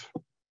maneuvers,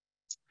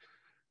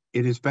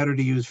 it is better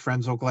to use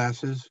Frenzel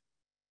glasses.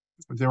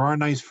 There are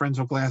nice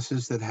Frenzel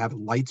glasses that have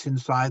lights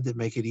inside that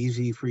make it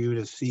easy for you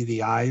to see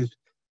the eyes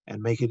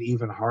and make it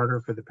even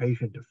harder for the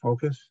patient to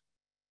focus.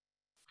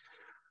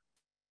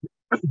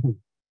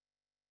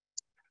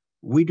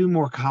 We do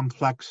more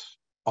complex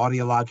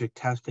audiologic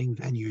testing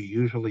than you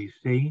usually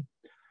see.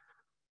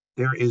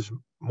 There is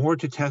more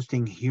to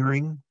testing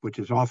hearing, which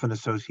is often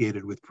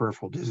associated with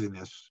peripheral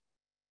dizziness,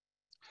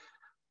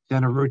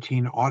 than a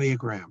routine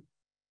audiogram,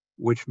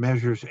 which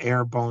measures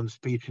air, bone,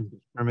 speech, and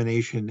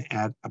discrimination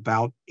at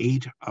about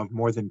 8 of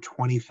more than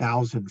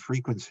 20,000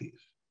 frequencies.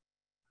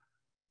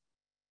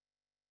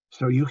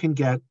 So you can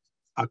get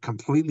a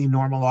completely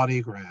normal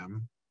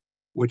audiogram,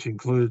 which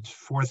includes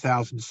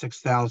 4,000,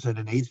 6,000,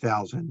 and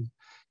 8,000,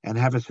 and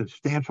have a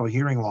substantial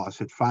hearing loss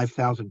at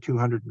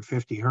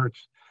 5,250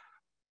 hertz,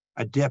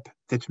 a dip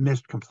that's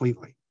missed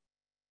completely.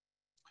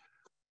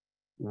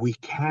 We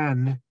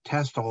can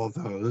test all of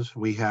those.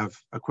 We have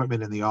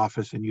equipment in the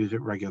office and use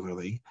it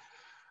regularly.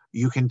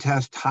 You can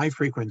test high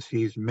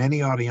frequencies, many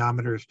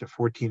audiometers to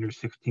 14 or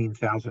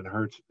 16,000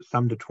 hertz,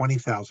 some to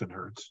 20,000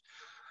 hertz.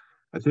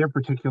 But they're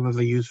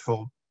particularly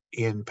useful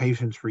in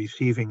patients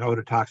receiving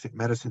ototoxic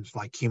medicines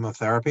like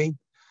chemotherapy.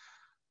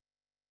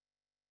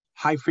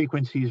 High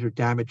frequencies are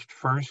damaged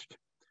first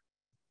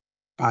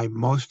by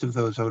most of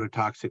those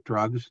ototoxic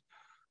drugs.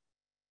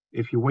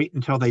 If you wait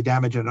until they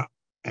damage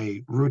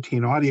a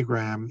routine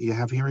audiogram, you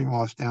have hearing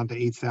loss down to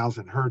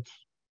 8,000 hertz.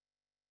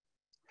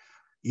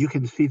 You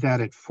can see that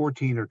at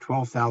 14 or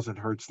 12,000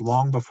 hertz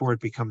long before it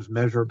becomes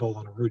measurable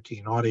on a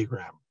routine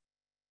audiogram.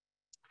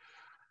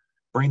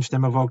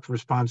 Brainstem evoked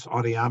response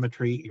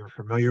audiometry you're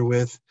familiar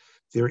with.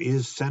 There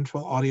is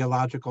central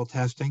audiological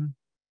testing.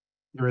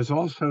 There is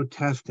also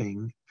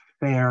testing,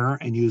 fair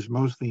and used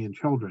mostly in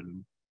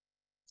children,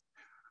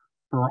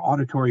 for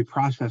auditory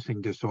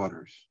processing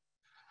disorders.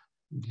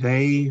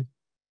 They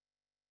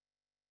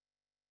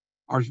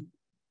are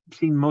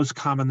seen most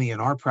commonly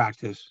in our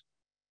practice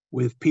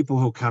with people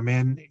who come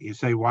in. You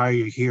say, why are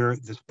you here?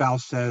 The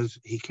spouse says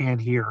he can't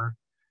hear,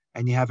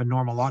 and you have a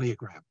normal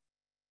audiogram.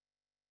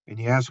 And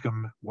you ask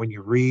them, when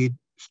you read,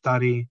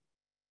 study,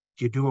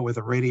 do you do it with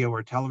a radio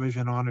or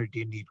television on, or do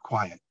you need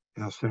quiet?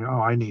 And they'll say,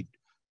 oh, I need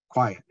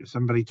quiet. If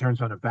somebody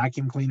turns on a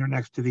vacuum cleaner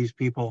next to these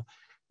people,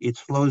 it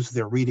slows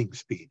their reading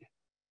speed.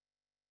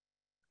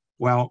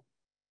 Well,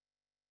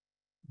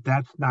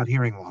 that's not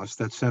hearing loss,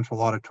 that's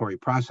central auditory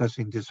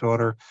processing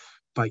disorder,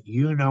 but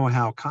you know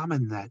how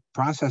common that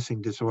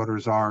processing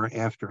disorders are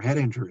after head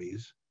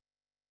injuries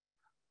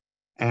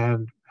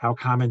and how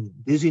common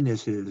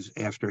dizziness is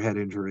after head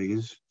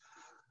injuries.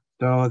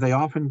 So they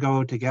often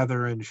go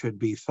together and should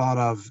be thought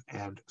of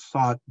and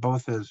sought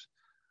both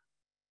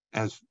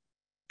as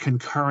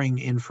concurring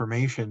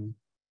information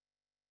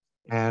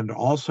and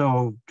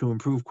also to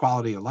improve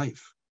quality of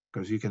life,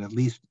 because you can at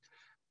least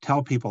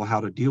tell people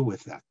how to deal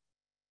with that.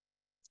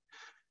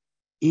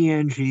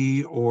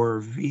 ENG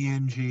or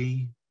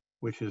VNG,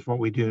 which is what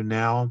we do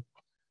now,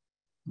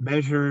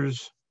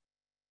 measures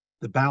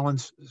the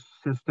balance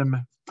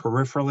system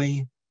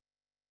peripherally,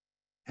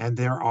 and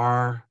there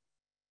are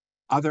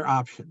other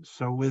options.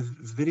 So with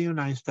video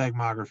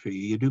nystagmography,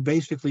 you do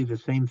basically the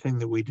same thing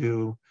that we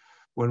do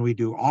when we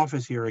do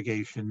office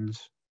irrigations,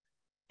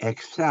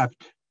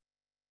 except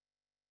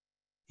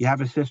you have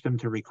a system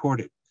to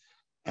record it.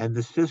 And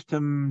the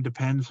system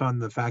depends on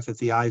the fact that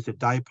the eye is a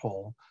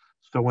dipole.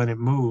 So when it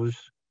moves,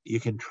 you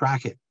can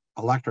track it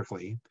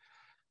electrically.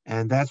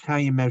 And that's how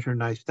you measure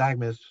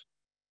nystagmus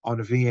on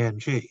a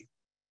VNG.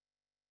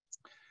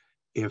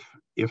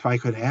 If I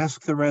could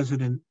ask the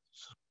residents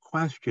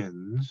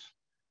questions,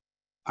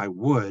 I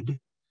would.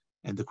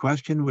 And the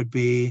question would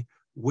be,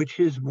 which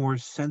is more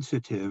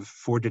sensitive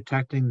for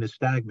detecting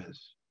nystagmus,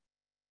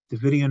 the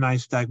video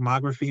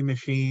nystagmography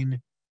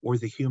machine or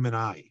the human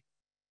eye?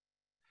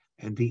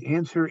 And the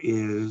answer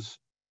is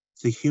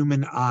the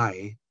human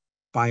eye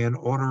by an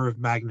order of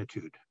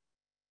magnitude.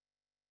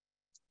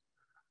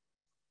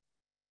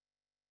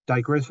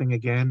 Digressing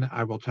again,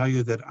 I will tell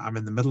you that I'm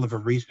in the middle of a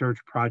research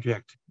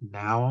project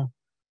now.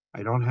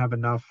 I don't have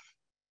enough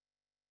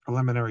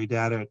preliminary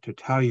data to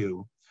tell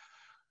you,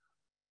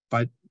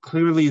 but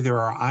clearly there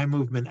are eye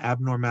movement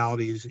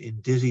abnormalities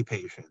in dizzy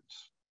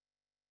patients.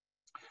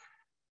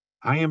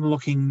 I am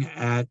looking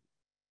at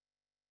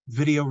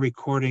video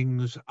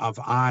recordings of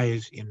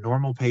eyes in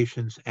normal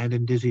patients and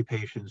in dizzy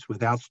patients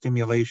without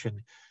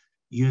stimulation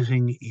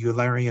using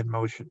Eulerian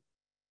motion.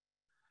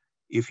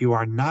 If you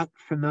are not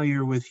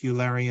familiar with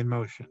Eulerian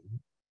motion,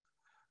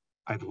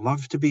 I'd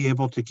love to be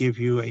able to give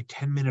you a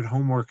 10-minute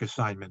homework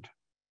assignment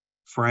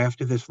for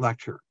after this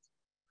lecture.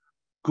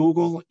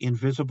 Google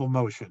invisible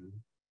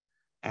motion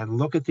and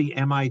look at the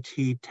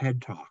MIT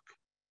TED Talk.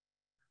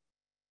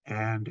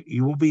 And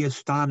you will be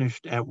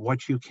astonished at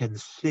what you can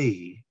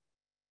see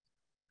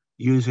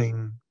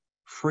using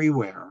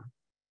freeware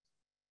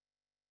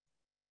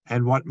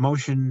and what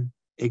motion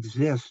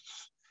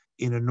exists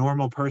in a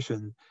normal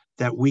person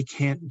that we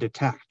can't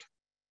detect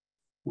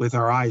with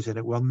our eyes. And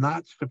it will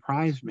not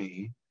surprise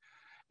me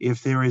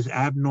if there is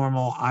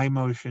abnormal eye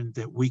motion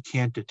that we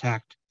can't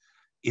detect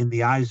in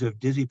the eyes of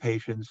dizzy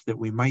patients that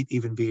we might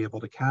even be able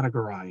to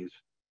categorize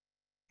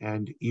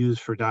and use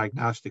for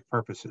diagnostic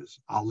purposes.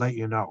 I'll let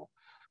you know.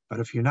 But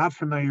if you're not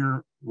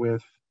familiar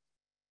with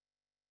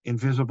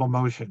invisible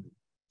motion,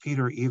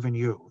 Peter, even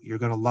you're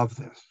going to love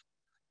this.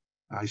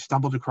 I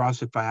stumbled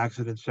across it by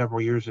accident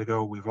several years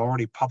ago. We've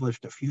already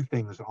published a few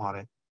things on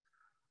it.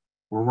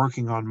 We're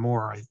working on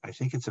more. I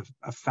think it's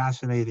a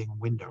fascinating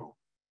window.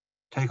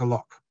 Take a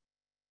look.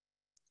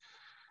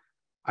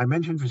 I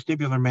mentioned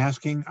vestibular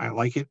masking. I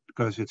like it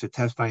because it's a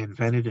test I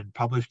invented and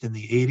published in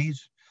the 80s.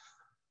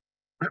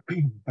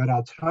 But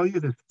I'll tell you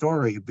the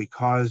story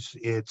because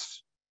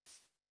it's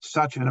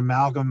such an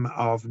amalgam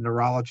of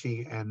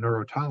neurology and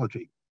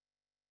neurotology.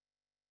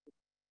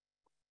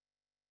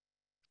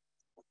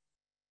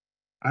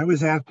 I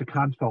was asked to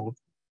consult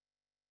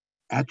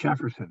at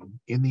Jefferson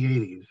in the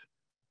 80s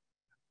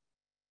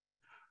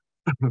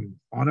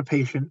on a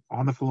patient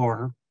on the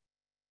floor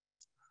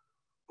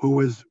who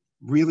was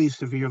really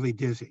severely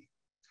dizzy.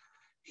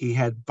 He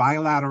had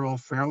bilateral,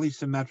 fairly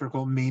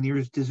symmetrical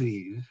Meniere's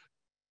disease,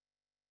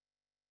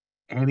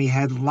 and he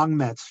had lung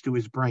mets to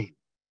his brain.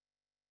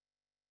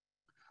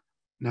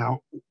 Now,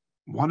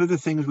 one of the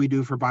things we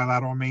do for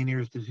bilateral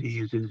Meniere's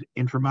disease is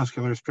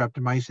intramuscular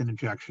streptomycin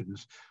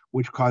injections,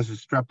 which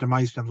causes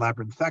streptomycin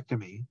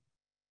labyrinthectomy,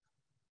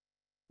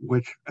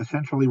 which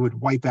essentially would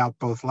wipe out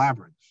both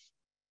labyrinths.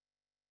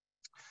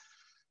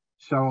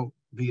 So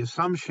the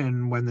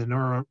assumption when the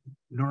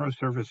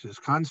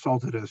neuroservices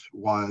consulted us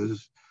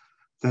was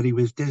that he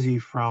was dizzy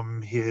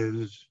from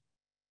his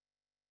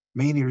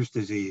Meniere's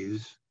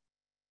disease,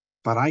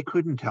 but I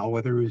couldn't tell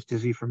whether he was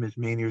dizzy from his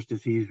Meniere's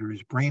disease or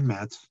his brain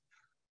mets.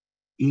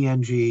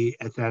 ENG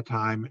at that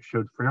time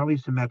showed fairly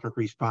symmetric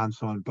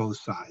response on both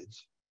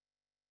sides.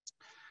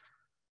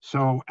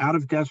 So out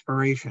of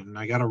desperation,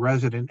 I got a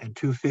resident and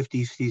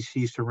 250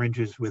 cc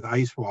syringes with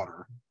ice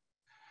water.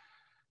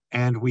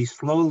 And we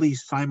slowly,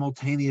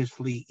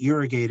 simultaneously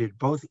irrigated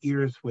both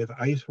ears with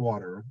ice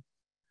water,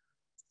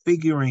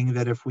 figuring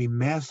that if we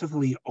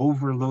massively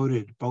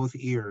overloaded both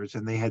ears,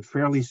 and they had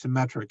fairly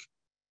symmetric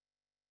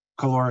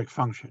caloric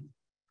function,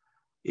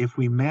 if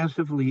we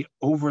massively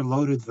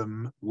overloaded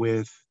them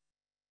with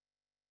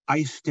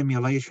ice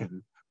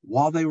stimulation,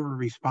 while they were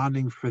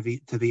responding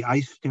to the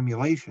ice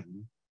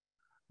stimulation,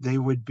 they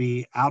would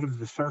be out of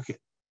the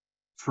circuit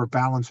for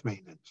balance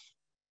maintenance.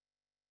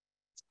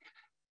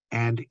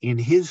 And in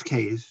his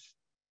case,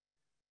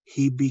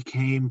 he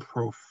became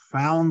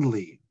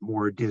profoundly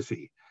more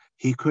dizzy.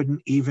 He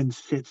couldn't even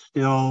sit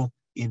still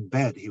in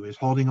bed. He was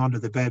holding onto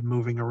the bed,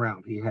 moving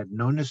around. He had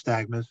no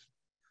nystagmus.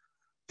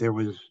 There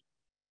was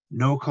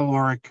no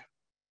caloric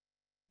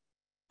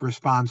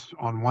response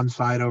on one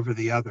side over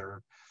the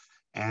other.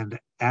 And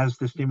as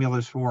the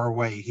stimulus wore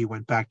away, he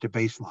went back to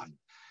baseline.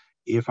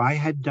 If I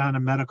had done a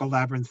medical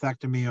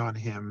labyrinthectomy on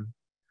him,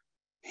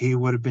 he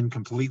would have been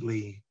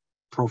completely,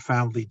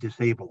 profoundly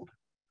disabled.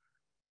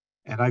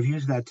 And I've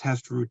used that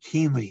test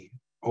routinely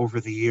over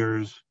the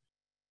years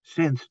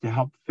since to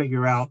help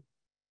figure out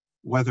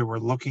whether we're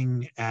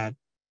looking at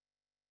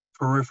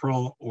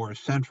peripheral or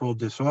central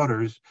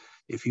disorders.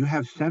 If you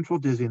have central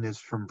dizziness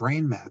from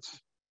brain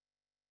mets,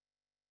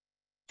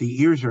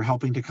 the ears are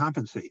helping to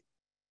compensate.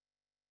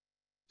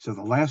 So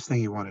the last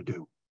thing you want to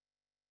do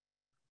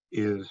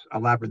is a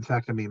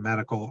labyrinthectomy,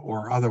 medical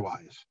or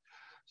otherwise.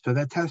 So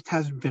that test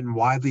hasn't been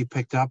widely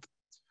picked up,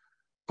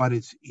 but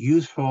it's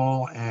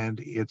useful, and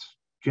its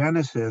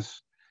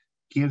genesis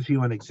gives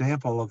you an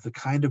example of the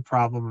kind of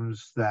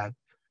problems that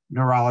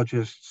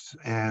neurologists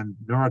and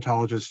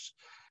neurotologists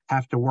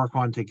have to work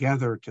on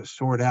together to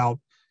sort out,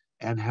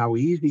 and how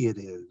easy it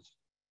is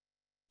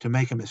to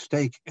make a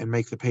mistake and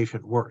make the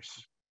patient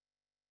worse.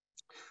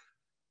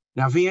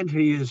 Now,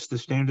 VNG is the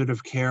standard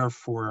of care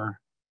for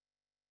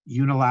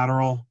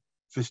unilateral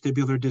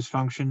vestibular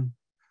dysfunction.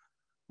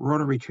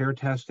 Rotary chair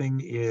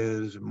testing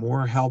is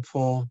more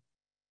helpful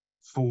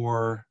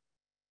for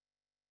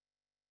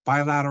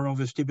bilateral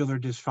vestibular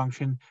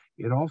dysfunction.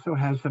 It also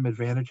has some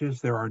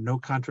advantages. There are no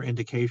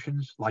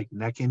contraindications like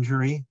neck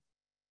injury,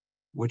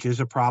 which is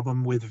a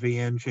problem with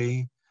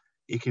VNG.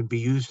 It can be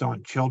used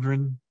on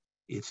children.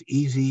 It's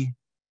easy.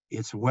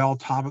 It's well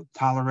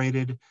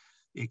tolerated.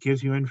 It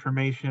gives you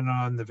information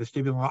on the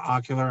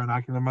vestibulo-ocular and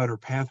oculomotor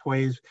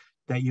pathways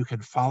that you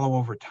can follow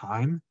over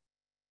time.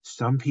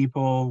 Some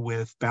people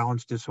with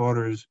balance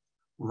disorders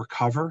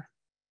recover.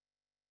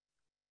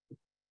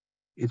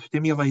 It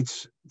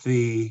stimulates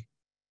the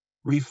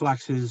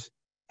reflexes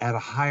at a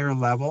higher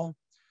level,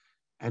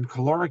 and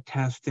caloric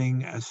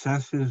testing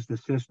assesses the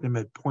system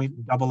at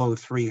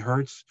 0.003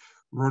 hertz,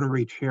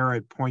 rotary chair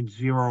at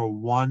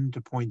 0.01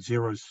 to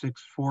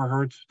 0.064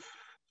 hertz.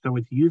 So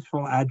it's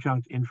useful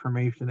adjunct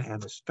information,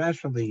 and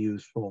especially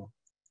useful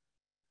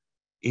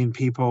in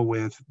people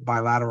with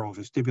bilateral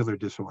vestibular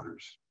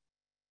disorders.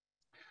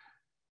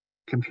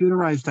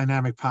 Computerized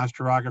dynamic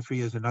posturography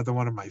is another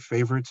one of my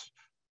favorites.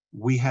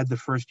 We had the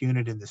first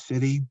unit in the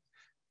city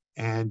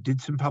and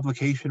did some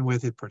publication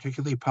with it,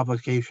 particularly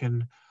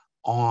publication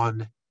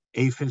on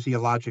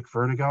aphysiologic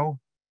vertigo.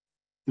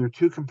 There are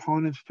two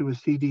components to a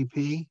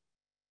CDP.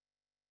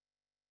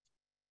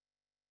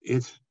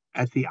 It's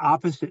at the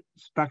opposite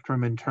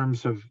spectrum in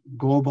terms of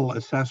global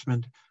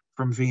assessment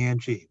from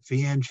VNG.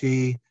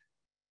 VNG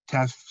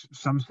tests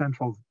some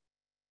central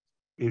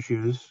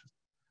issues,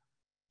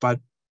 but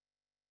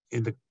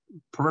in the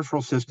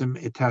peripheral system,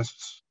 it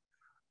tests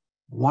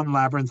one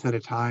labyrinth at a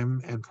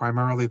time, and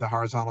primarily the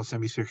horizontal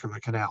semicircular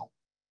canal.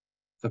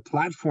 The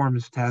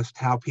platforms test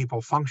how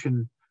people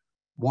function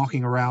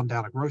walking around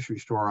down a grocery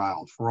store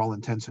aisle for all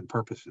intents and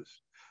purposes.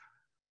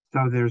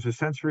 So there's a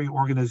sensory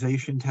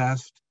organization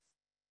test,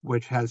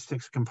 which has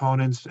 6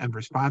 components, and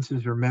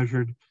responses are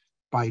measured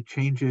by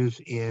changes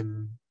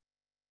in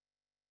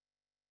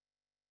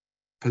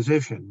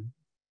position,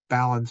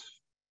 balance,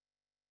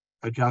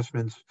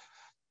 adjustments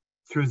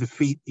through the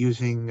feet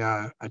using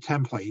a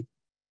template.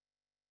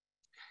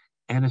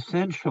 And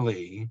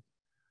essentially,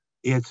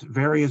 it's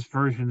various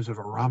versions of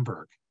a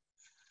Romberg.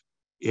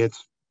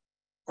 It's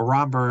a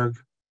Romberg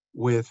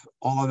with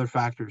all other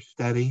factors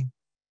steady.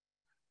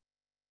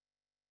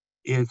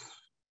 It's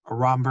a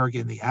Romberg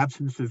in the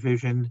absence of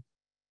vision.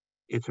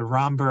 It's a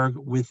Romberg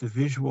with the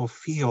visual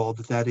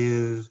field, that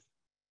is,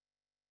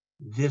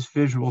 this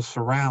visual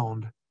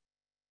surround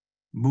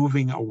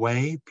moving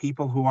away.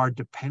 People who are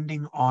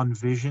depending on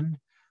vision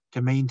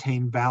to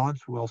maintain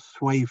balance will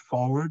sway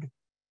forward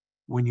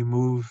when you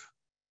move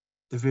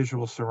the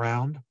visual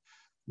surround.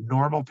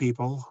 Normal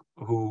people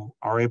who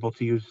are able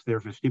to use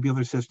their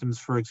vestibular systems,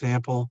 for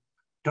example,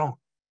 don't.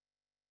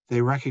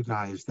 They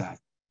recognize that.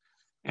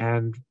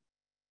 And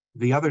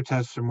the other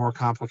tests are more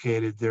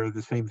complicated. They're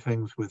the same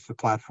things with the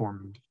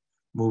platform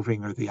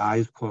moving or the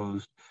eyes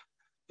closed.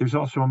 There's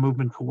also a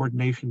movement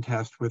coordination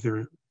test where there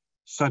are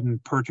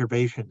sudden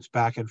perturbations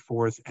back and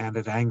forth and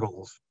at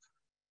angles.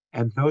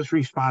 And those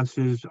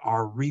responses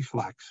are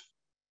reflex,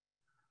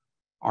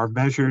 are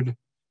measured,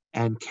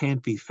 and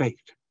can't be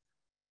faked.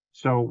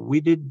 So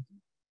we did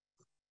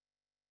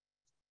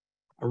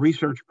a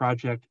research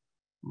project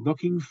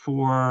looking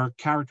for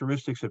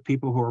characteristics of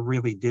people who are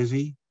really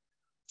dizzy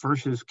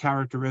versus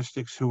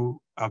characteristics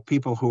of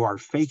people who are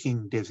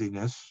faking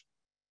dizziness,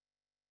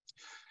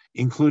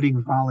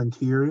 including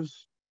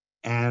volunteers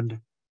and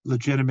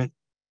legitimate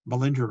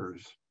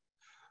malingerers.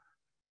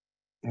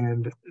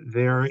 And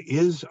there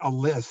is a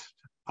list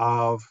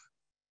of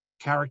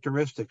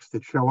characteristics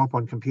that show up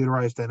on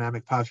computerized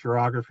dynamic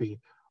posturography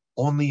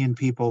only in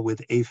people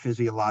with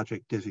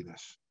aphysiologic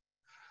dizziness.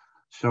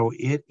 So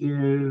it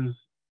is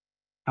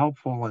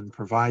helpful and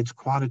provides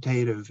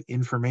quantitative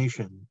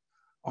information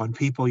on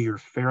people you're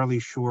fairly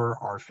sure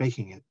are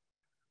faking it,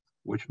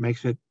 which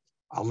makes it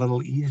a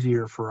little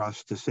easier for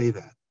us to say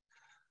that.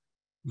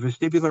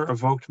 Vestibular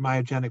evoked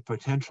myogenic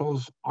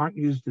potentials aren't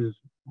used as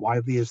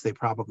widely as they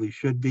probably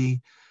should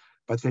be,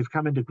 but they've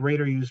come into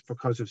greater use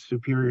because of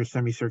superior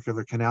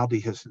semicircular canal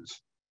dehiscence,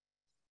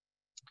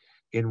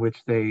 in which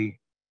they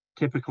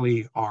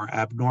typically are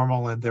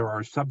abnormal, and there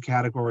are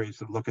subcategories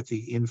that look at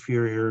the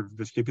inferior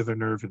vestibular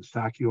nerve and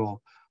saccule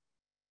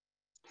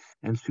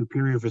and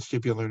superior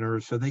vestibular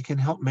nerve, so they can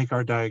help make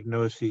our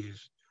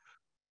diagnoses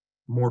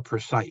more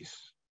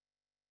precise.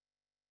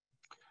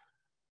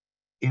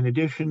 In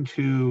addition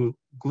to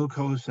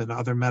glucose and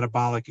other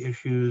metabolic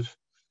issues,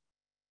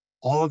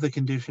 all of the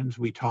conditions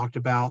we talked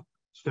about,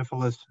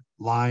 syphilis,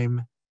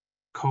 Lyme,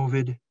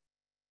 COVID,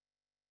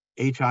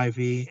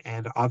 HIV,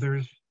 and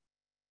others,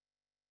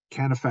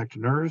 can affect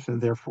nerves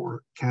and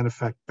therefore can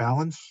affect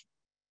balance.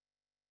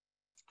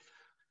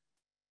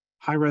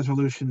 High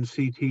resolution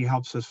CT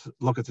helps us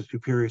look at the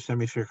superior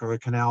semicircular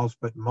canals,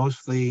 but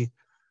mostly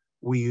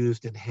we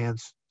used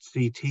enhanced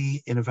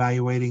CT in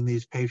evaluating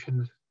these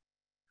patients.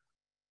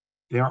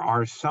 There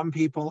are some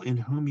people in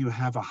whom you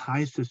have a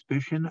high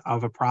suspicion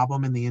of a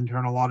problem in the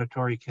internal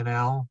auditory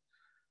canal,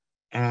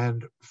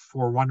 and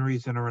for one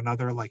reason or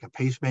another, like a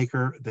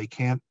pacemaker, they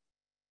can't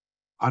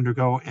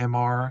undergo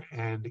MR,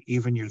 and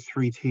even your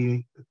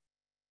 3T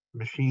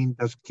machine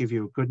doesn't give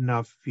you a good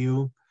enough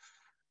view.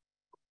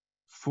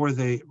 For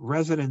the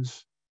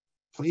residents,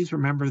 please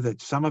remember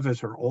that some of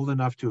us are old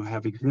enough to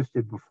have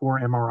existed before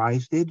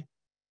MRIs did.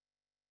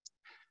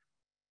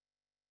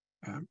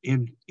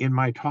 In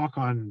my talk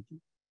on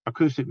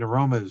acoustic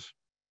neuromas,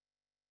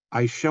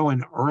 I show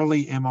an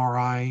early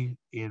MRI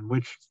in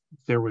which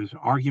there was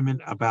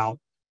argument about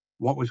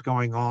what was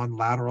going on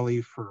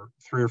laterally for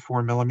 3 or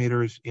 4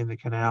 millimeters in the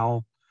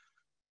canal.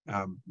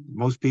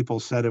 Most people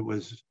said it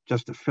was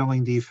just a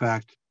filling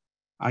defect.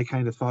 I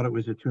kind of thought it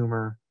was a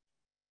tumor.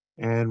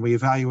 And we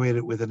evaluated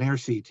it with an air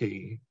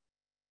CT,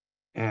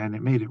 and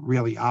it made it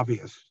really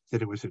obvious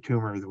that it was a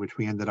tumor, which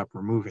we ended up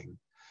removing.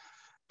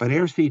 But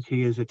air CT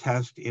is a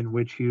test in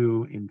which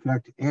you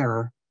inject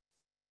air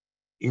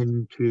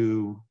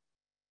into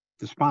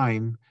the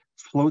spine,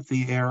 float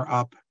the air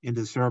up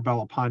into the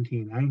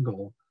cerebellopontine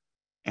angle,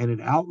 and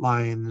it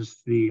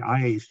outlines the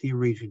IAC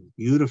region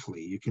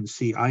beautifully. You can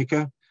see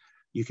ICA,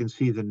 you can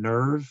see the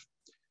nerve.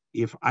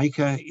 If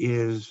ICA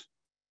is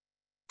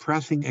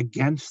pressing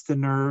against the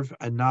nerve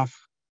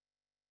enough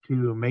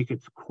to make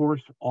its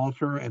course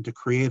alter and to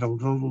create a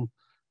little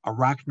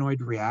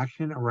arachnoid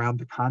reaction around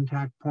the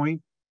contact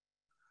point,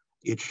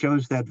 it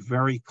shows that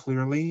very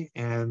clearly,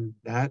 and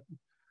that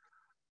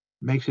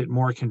makes it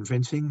more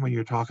convincing when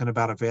you're talking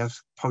about a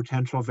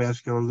potential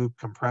vascular loop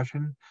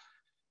compression.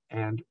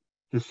 And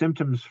the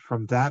symptoms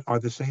from that are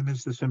the same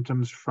as the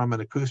symptoms from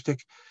an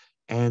acoustic,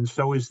 and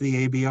so is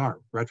the ABR,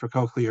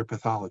 retrocochlear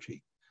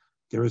pathology.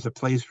 There is a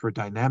place for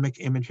dynamic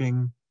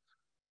imaging.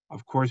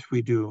 Of course,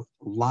 we do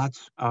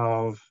lots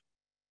of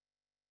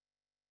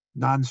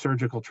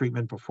non-surgical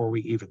treatment before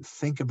we even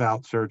think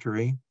about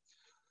surgery.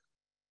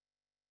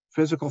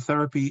 Physical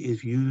therapy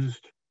is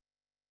used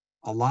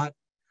a lot.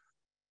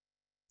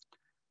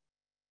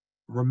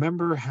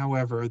 Remember,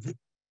 however, that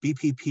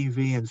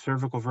BPPV and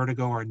cervical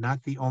vertigo are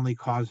not the only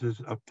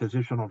causes of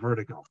positional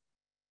vertigo.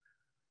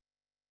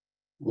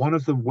 One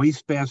of the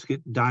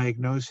wastebasket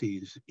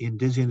diagnoses in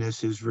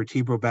dizziness is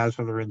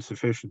vertebrobasilar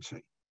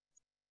insufficiency.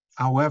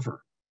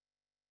 However,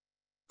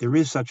 there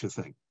is such a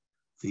thing.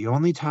 The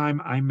only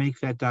time I make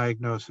that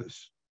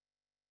diagnosis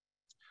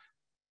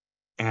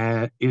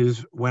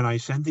is when I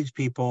send these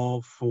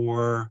people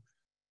for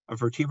a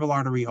vertebral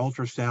artery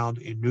ultrasound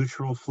in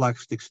neutral,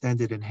 flexed,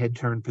 extended, and head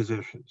turn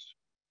positions.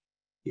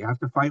 You have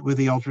to fight with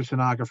the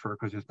ultrasonographer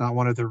because it's not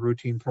one of their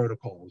routine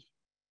protocols,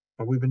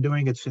 but we've been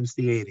doing it since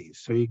the 80s,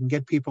 so you can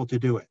get people to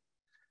do it.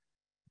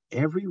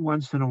 Every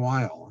once in a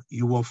while,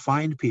 you will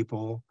find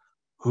people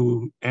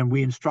who, and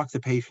we instruct the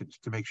patients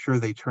to make sure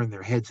they turn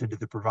their heads into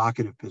the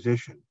provocative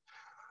position,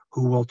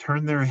 who will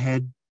turn their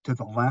head to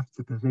the left,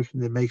 the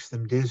position that makes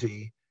them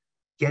dizzy,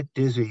 get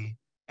dizzy,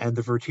 and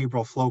the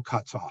vertebral flow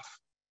cuts off.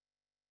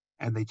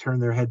 And they turn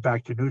their head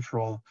back to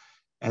neutral,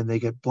 and they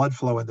get blood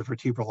flow in the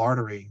vertebral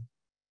artery,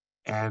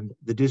 and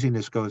the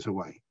dizziness goes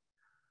away.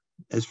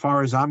 As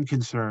far as I'm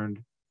concerned,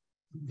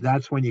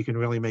 that's when you can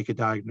really make a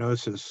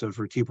diagnosis of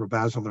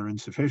vertebrobasilar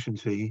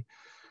insufficiency.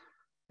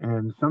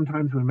 And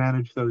sometimes we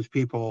manage those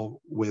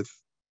people with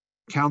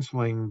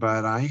counseling,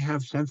 but I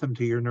have sent them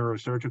to your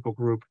neurosurgical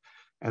group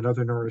and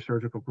other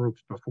neurosurgical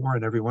groups before,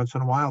 and every once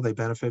in a while they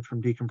benefit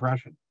from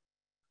decompression.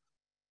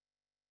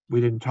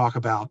 We didn't talk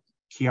about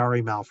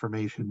Chiari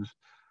malformations,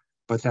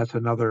 but that's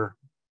another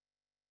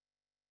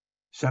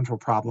central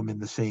problem in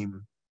the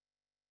same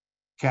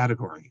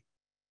category.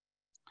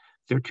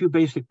 There are two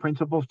basic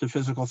principles to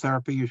physical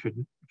therapy. You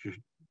should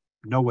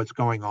know what's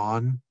going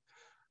on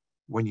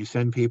when you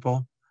send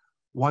people.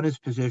 One is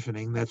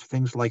positioning. That's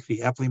things like the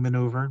Epley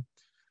maneuver,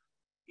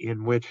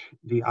 in which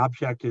the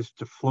object is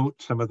to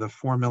float some of the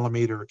 4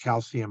 millimeter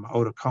calcium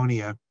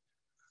otoconia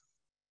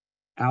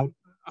out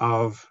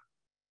of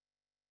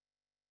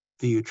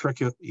the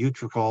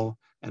utricle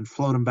and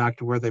float them back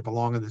to where they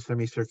belong in the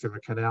semicircular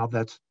canal.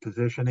 That's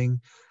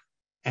positioning.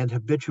 And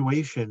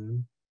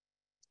habituation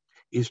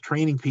is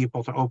training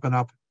people to open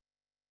up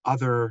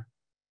other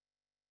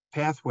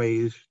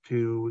pathways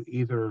to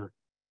either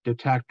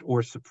detect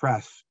or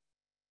suppress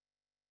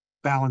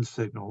balance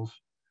signals.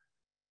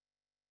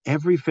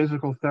 Every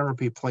physical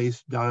therapy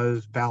place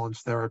does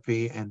balance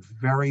therapy, and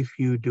very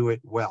few do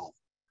it well.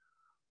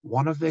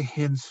 One of the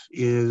hints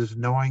is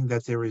knowing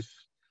that there is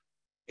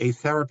a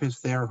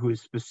therapist there who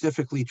is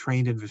specifically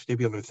trained in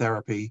vestibular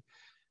therapy.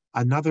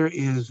 Another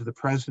is the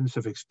presence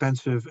of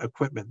expensive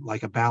equipment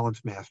like a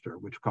balance master,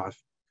 which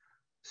costs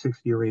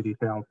 $60,000 or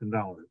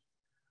 $80,000.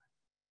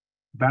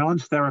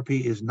 Balance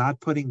therapy is not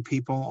putting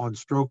people on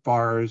stroke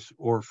bars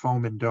or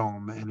foam and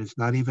dome, and it's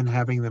not even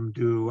having them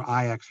do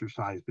eye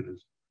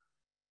exercises.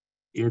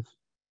 It's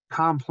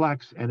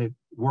complex and it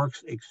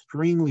works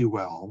extremely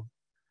well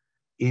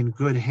in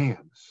good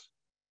hands.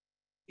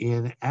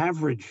 In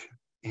average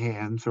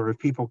hands, or if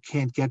people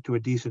can't get to a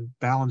decent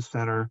balance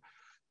center,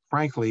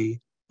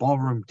 frankly,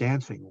 ballroom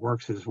dancing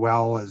works as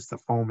well as the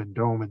foam and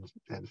dome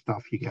and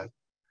stuff you get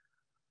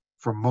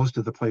from most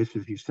of the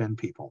places you send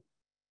people.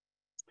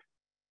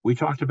 We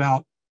talked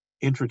about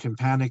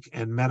intratympanic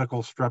and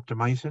medical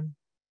streptomycin,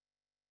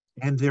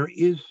 and there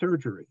is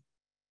surgery.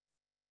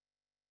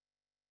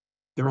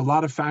 There are a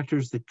lot of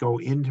factors that go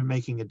into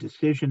making a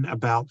decision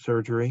about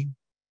surgery.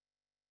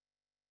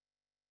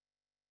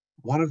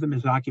 One of them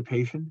is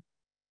occupation.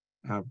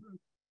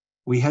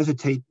 We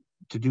hesitate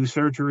to do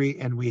surgery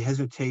and we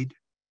hesitate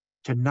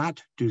to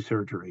not do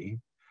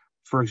surgery.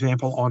 For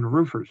example, on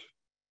roofers,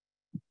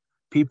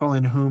 people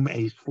in whom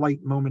a slight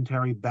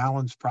momentary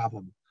balance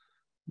problem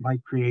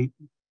might create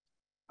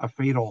a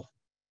fatal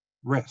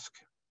risk.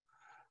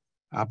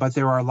 But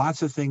there are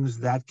lots of things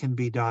that can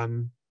be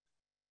done.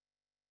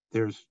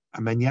 There's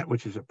a Manette,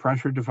 which is a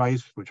pressure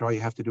device, which all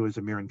you have to do is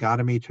a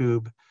myringotomy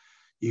tube.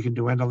 You can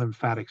do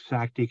endolymphatic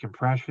sac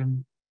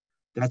decompression.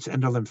 That's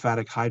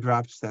endolymphatic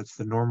hydrops. That's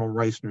the normal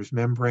Reisner's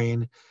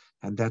membrane,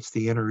 and that's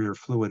the inner ear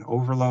fluid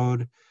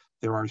overload.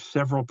 There are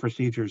several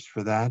procedures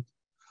for that.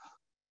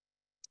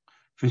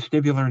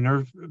 Vestibular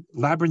nerve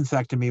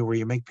labyrinthectomy, where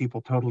you make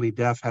people totally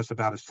deaf, has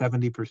about a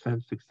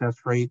 70% success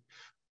rate.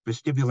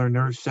 Vestibular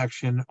nerve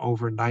section,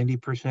 over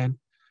 90%.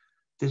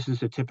 This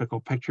is a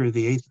typical picture.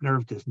 The eighth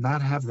nerve does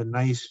not have the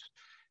nice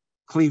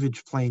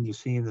cleavage plane you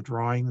see in the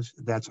drawings.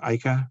 That's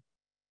ICA.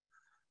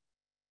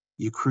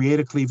 You create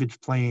a cleavage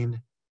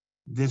plane.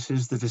 This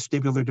is the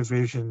vestibular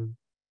division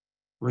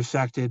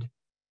resected.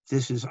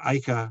 This is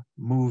ICA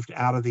moved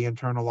out of the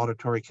internal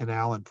auditory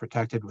canal and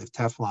protected with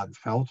Teflon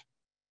felt.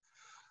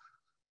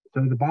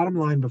 So the bottom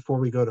line before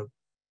we go to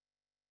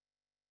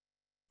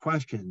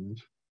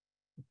questions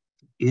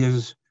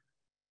is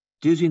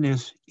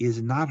dizziness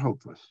is not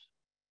hopeless.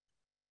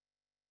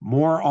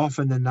 More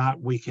often than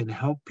not, we can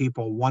help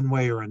people one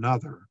way or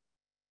another.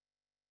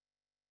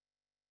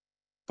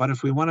 But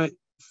if we want to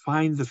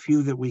find the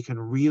few that we can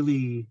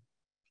really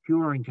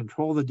cure and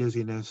control the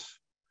dizziness,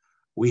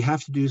 we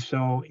have to do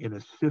so in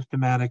a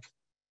systematic,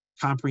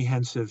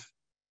 comprehensive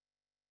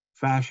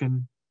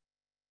fashion.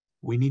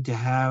 We need to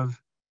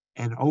have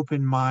an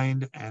open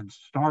mind and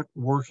start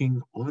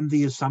working on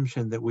the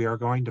assumption that we are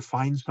going to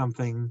find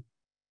something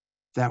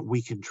that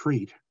we can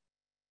treat,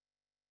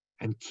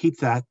 and keep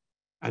that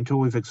until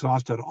we've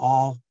exhausted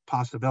all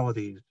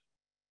possibilities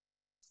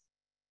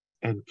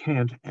and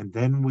can't. And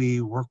then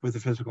we work with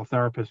the physical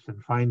therapist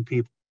and find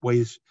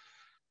ways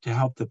to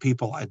help the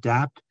people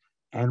adapt,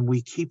 and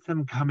we keep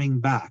them coming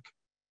back,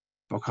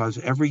 because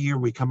every year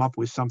we come up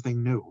with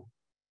something new.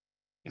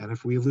 And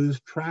if we lose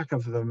track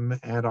of them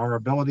and our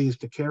abilities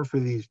to care for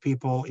these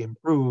people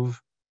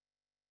improve,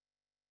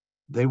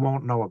 they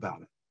won't know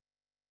about it.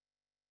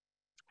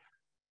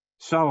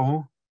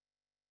 So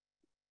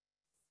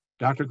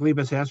Dr.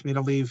 Glebus asked me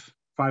to leave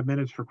 5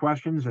 minutes for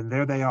questions, and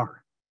there they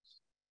are.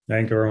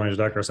 Thank you very much,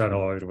 Dr.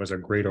 Sataloff. It was a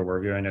great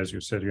overview. And as you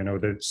said,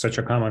 there's such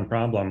a common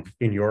problem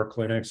in your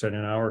clinics and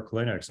in our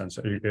clinics. And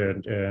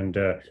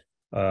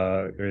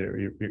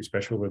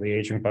especially with the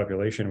aging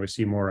population, we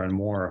see more and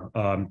more.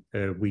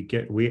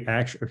 We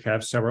actually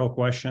have several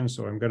questions.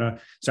 So I'm going to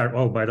start.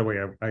 Oh, by the way,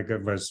 I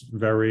was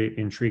very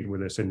intrigued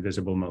with this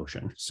invisible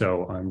motion.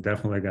 So I'm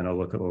definitely going to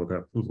look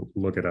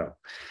it up.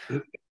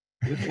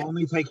 It will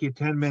only take you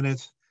 10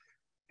 minutes.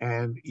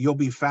 And you'll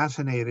be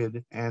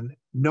fascinated, and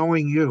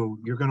knowing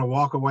you're going to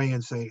walk away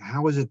and say,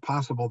 how is it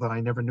possible that I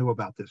never knew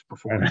about this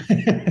before?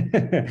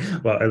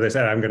 Well, as I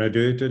said, I'm going to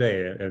do it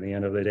today at the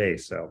end of the day.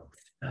 So,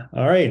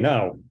 all right.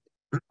 Now,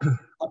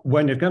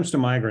 when it comes to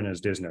migraine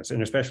dizziness,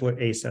 and especially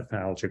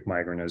acephalgic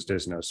migraine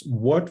dizziness,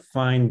 what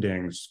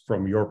findings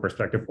from your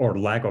perspective, or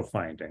lack of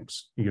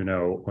findings,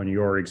 on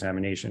your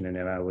examination and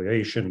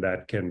evaluation,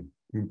 that can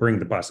bring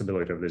the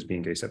possibility of this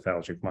being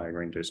acephalgic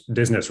migraine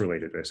dizziness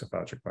related to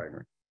acephalgic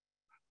migraine?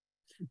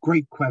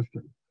 Great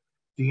question.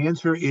 The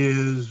answer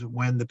is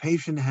when the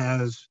patient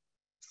has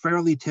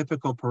fairly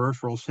typical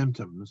peripheral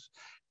symptoms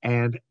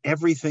and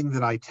everything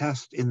that I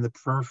test in the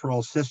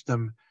peripheral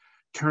system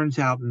turns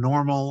out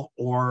normal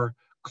or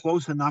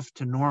close enough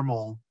to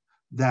normal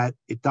that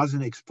it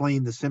doesn't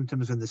explain the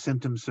symptoms and the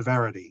symptom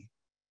severity,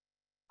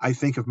 I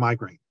think of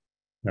migraine.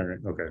 All right.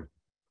 Okay.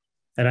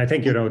 And I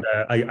think,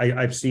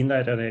 I've seen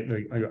that,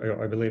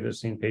 and I believe I've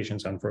seen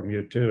patients on from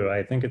you too.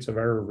 I think it's a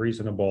very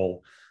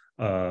reasonable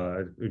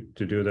to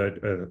do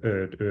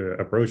that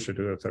approach to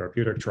do a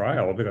therapeutic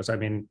trial, because I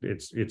mean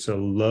it's a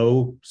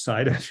low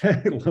side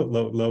effect,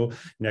 low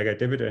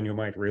negativity, and you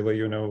might really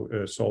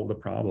solve the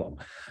problem.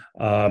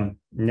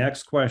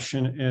 Next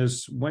question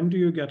is, when do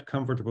you get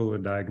comfortable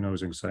with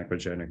diagnosing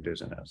psychogenic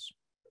dizziness?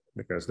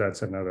 Because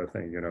that's another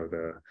thing,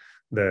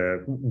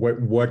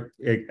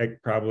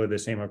 probably the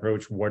same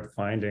approach, what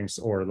findings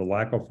or the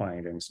lack of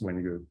findings when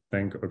you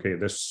think, okay,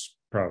 this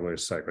probably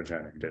is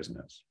psychogenic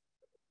dizziness.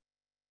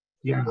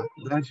 Yeah,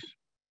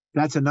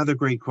 that's another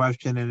great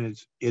question, and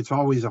it's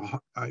always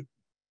a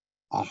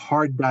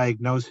hard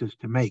diagnosis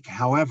to make.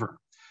 However,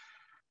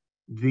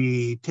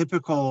 the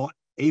typical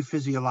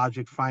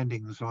aphysiologic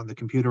findings on the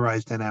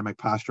computerized dynamic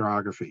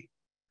posturography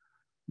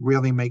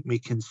really make me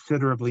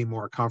considerably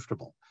more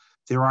comfortable.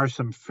 There are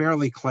some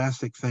fairly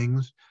classic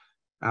things.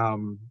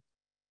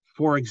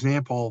 For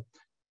example,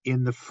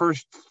 in the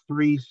first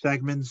 3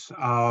 segments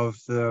of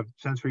the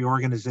sensory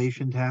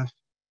organization test,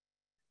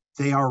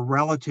 they are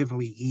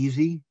relatively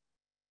easy.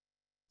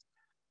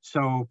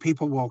 So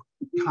people will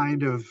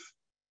kind of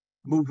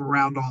move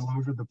around all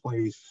over the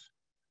place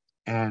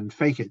and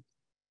fake it.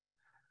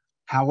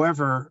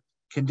 However,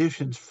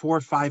 conditions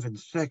 4, 5, and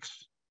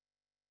 6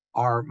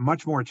 are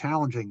much more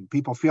challenging.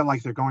 People feel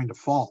like they're going to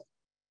fall,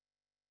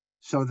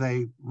 so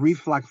they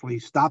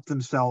reflexly stop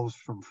themselves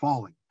from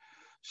falling.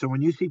 So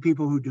when you see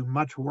people who do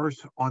much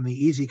worse on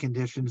the easy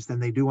conditions than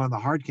they do on the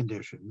hard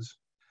conditions,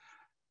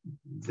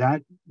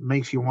 that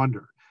makes you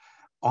wonder.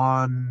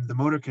 On the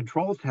motor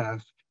control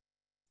test,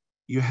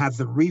 you have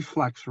the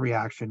reflex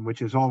reaction,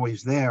 which is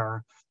always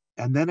there.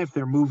 And then if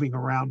they're moving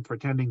around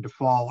pretending to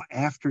fall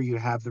after you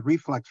have the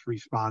reflex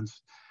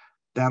response,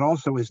 that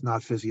also is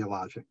not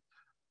physiologic.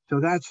 So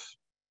that's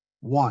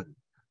one.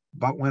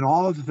 But when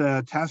all of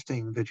the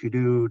testing that you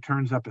do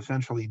turns up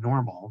essentially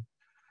normal,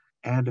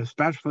 and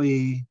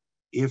especially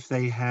if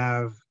they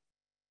have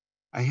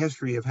a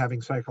history of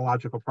having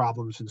psychological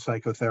problems in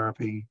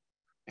psychotherapy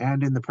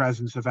and in the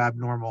presence of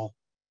abnormal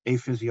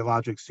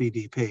aphysiologic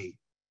CDP,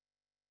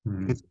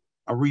 it's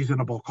a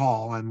reasonable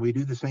call. And we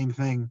do the same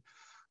thing.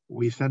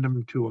 We send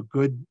them to a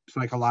good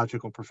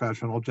psychological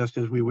professional, just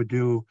as we would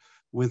do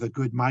with a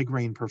good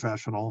migraine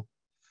professional,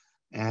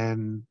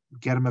 and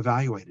get them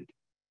evaluated.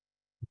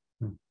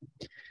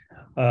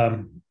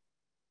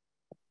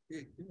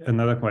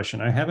 Another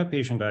question. I have a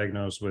patient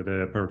diagnosed with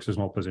a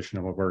paroxysmal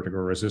positional vertigo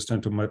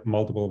resistant to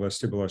multiple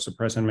vestibular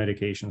suppressant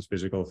medications,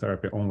 physical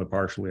therapy only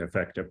partially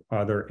effective.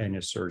 Are there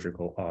any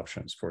surgical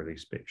options for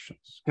these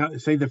patients? Now,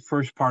 say the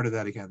first part of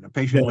that again. A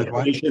patient with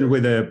what? A patient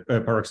with a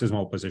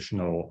paroxysmal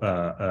positional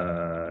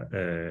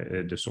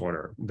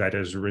disorder that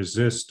is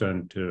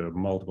resistant to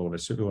multiple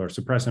vestibular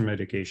suppressant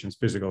medications,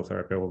 physical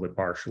therapy only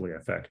partially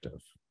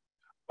effective.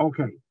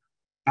 Okay,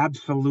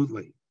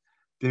 absolutely.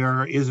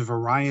 There is a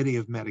variety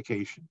of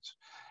medications.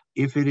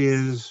 If it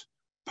is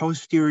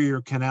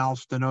posterior canal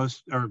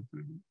stenosis or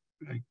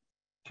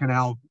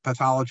canal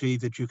pathology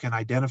that you can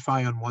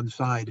identify on one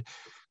side,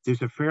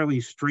 there's a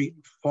fairly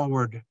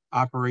straightforward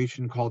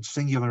operation called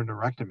singular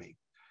neurectomy,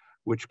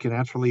 which can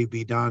actually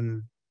be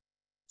done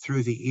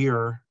through the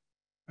ear,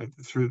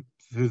 through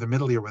the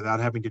middle ear, without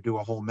having to do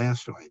a whole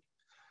mastoid.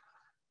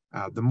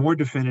 The more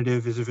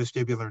definitive is a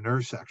vestibular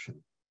nerve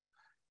section.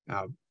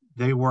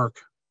 They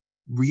work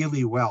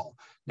really well.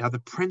 Now, the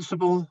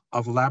principle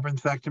of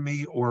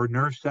labyrinthectomy or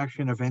nerve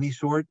section of any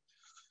sort,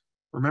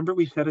 remember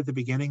we said at the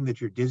beginning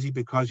that you're dizzy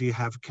because you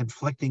have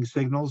conflicting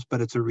signals,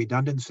 but it's a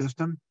redundant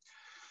system.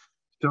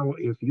 So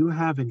if you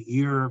have an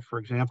ear, for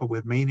example,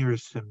 with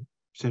Meniere's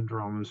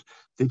syndromes,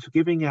 that's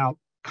giving out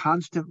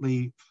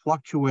constantly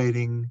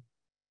fluctuating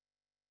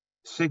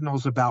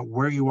signals about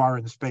where you are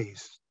in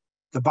space,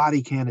 the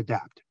body can't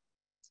adapt.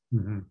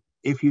 Mm-hmm.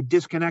 If you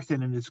disconnect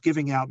it and it's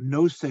giving out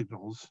no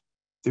signals,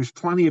 there's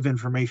plenty of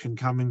information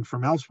coming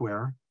from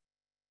elsewhere.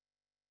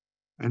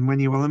 And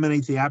when you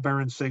eliminate the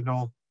aberrant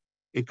signal,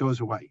 it goes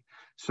away.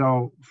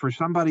 So for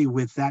somebody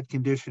with that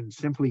condition,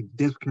 simply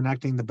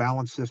disconnecting the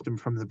balance system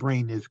from the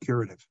brain is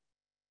curative.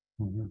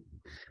 Mm-hmm.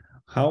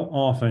 How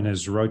often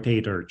is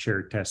rotator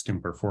chair testing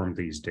performed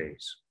these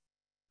days?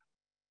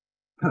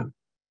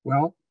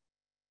 Well,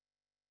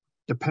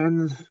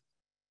 depends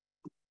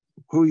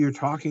who you're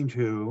talking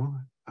to.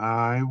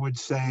 I would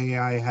say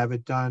I have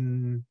it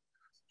done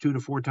 2 to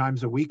 4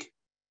 times a week.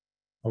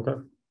 Okay.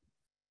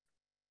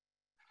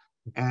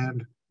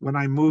 And when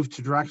I moved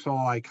to Drexel,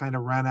 I kind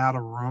of ran out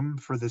of room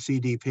for the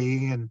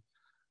CDP and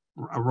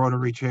a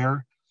rotary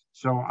chair.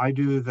 So I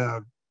do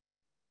the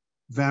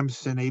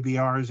VEMPs and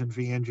ABRs and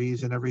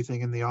VNGs and everything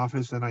in the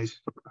office, and I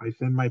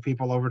send my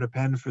people over to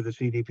Penn for the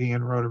CDP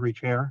and rotary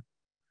chair.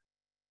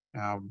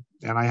 And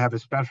I have a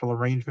special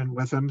arrangement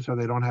with them so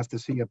they don't have to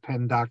see a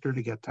Penn doctor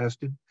to get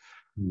tested.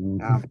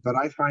 Mm-hmm. But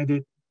I find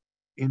it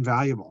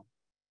invaluable.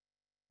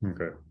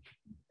 Okay.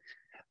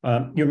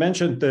 You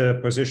mentioned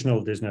the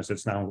positional dizziness.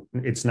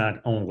 It's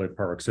not only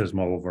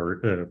paroxysmal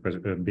over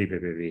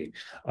BPPV.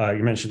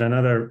 You mentioned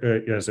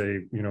another as a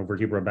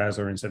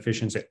vertebrobasilar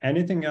insufficiency.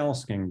 Anything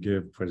else can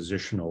give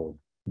positional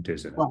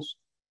dizziness? Well,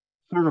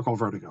 cervical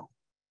vertigo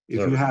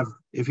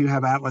If you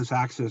have atlas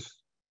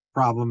axis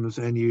problems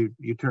and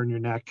you turn your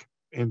neck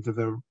into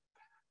the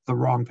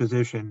wrong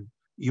position,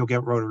 you'll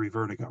get rotary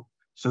vertigo.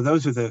 So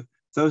those are the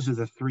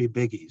three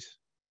biggies.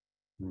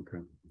 Okay.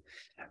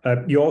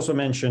 You also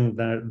mentioned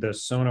that the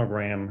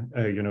sonogram,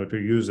 to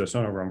use the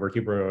sonogram,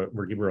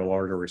 vertebral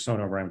artery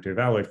sonogram to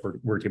evaluate for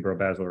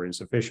vertebrobasilar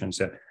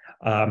insufficiency.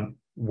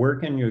 Where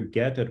can you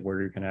get it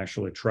where you can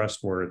actually trust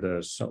where the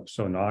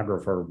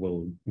sonographer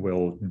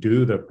will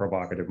do the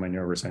provocative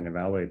maneuvers and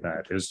evaluate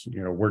that?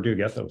 Where do you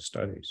get those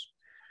studies?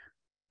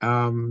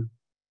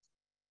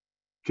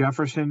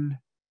 Jefferson,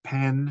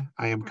 Penn.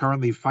 I am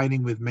currently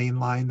fighting with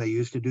Mainline. They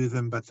used to do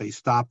them, but they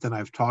stopped, and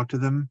I've talked to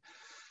them.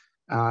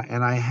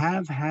 And I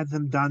have had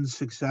them done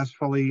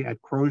successfully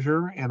at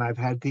Crozier, and I've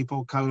had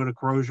people go to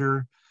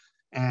Crozier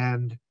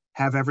and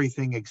have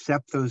everything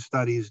except those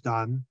studies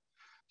done.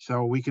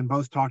 So we can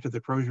both talk to the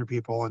Crozier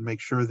people and make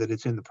sure that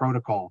it's in the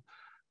protocol.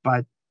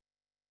 But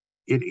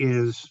it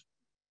is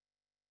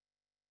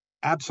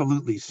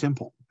absolutely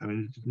simple. I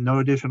mean, no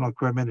additional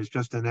equipment. It's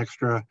just an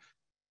extra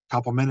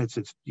couple minutes.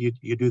 It's you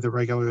do the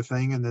regular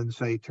thing and then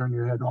say, turn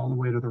your head all the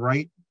way to the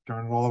right,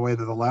 turn it all the way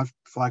to the left,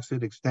 flex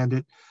it, extend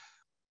it.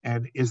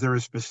 And is there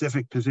a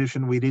specific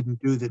position we didn't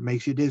do that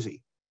makes you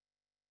dizzy?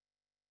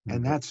 Mm-hmm.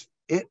 And that's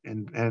it.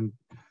 And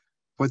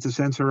put the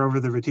sensor over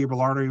the vertebral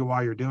artery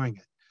while you're doing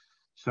it.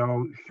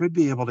 So should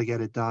be able to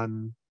get it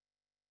done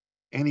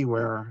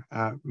anywhere.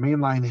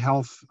 Mainline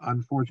Health,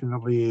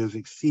 unfortunately, is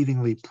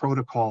exceedingly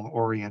protocol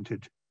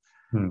oriented.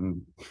 Mm-hmm.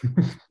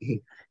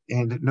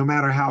 And no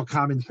matter how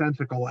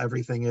commonsensical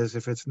everything is,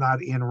 if it's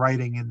not in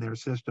writing in their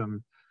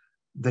system,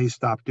 they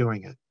stop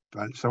doing it.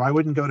 But so I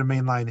wouldn't go to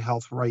Mainline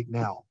Health right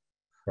now.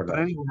 Okay. But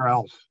anywhere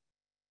else,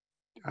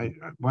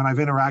 when I've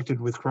interacted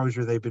with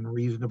Crozier, they've been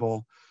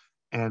reasonable,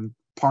 and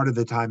part of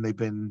the time they've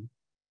been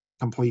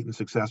complete and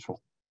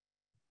successful.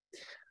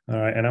 All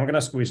right, and I'm going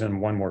to squeeze in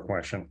one more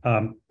question.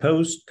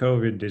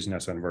 Post-COVID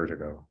dizziness and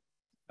vertigo,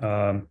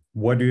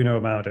 what do you know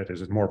about it?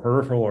 Is it more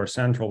peripheral or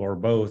central or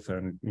both?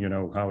 And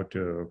how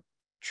to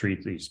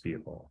treat these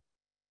people?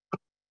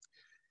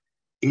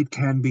 It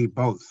can be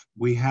both.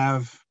 We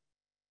have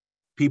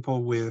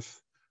people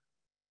with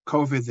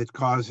COVID that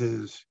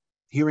causes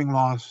hearing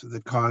loss,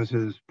 that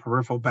causes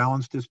peripheral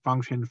balance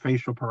dysfunction,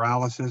 facial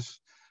paralysis,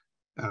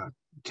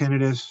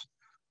 tinnitus.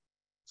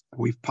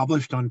 We've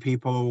published on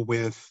people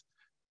with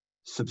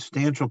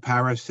substantial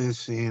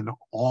paresis in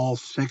all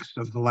 6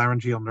 of the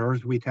laryngeal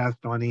nerves we test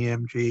on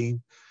EMG.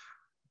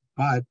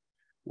 But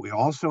we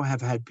also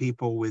have had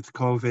people with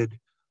COVID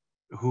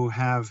who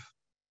have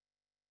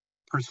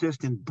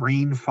persistent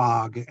brain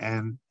fog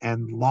and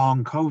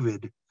long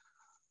COVID.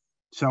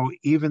 So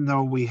even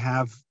though we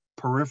have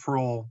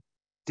peripheral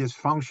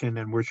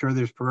dysfunction, and we're sure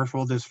there's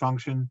peripheral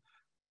dysfunction,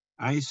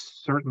 I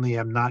certainly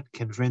am not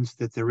convinced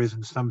that there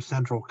isn't some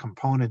central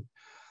component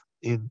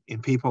in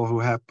people who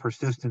have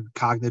persistent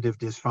cognitive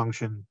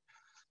dysfunction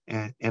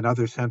and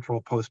other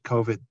central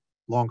post-COVID,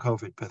 long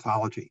COVID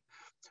pathology.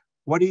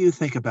 What do you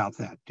think about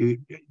that? Do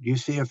you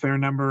see a fair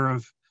number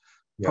of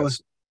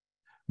post?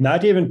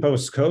 Not even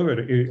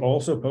post-COVID,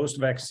 also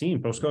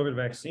post-COVID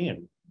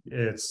vaccine.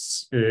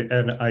 It's,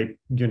 and I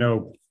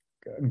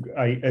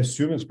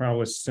assume it's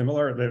probably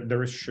similar.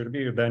 There should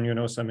be then,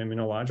 some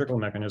immunological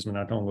mechanism,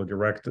 not only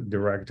direct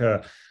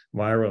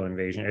viral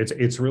invasion.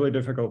 It's really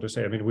difficult to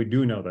say. I mean, we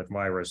do know that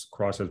virus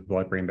crosses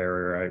blood-brain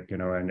barrier,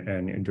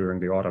 and during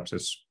the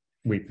autopsies,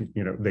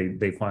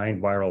 they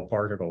find viral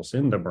particles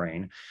in the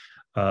brain.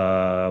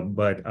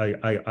 But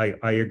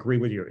I agree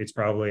with you. It's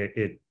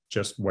probably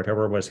just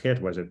whatever was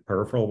hit. Was it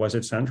peripheral? Was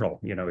it central?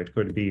 It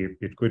could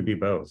be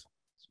both.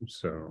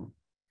 So.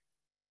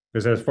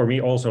 Because as for me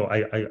also,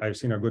 I've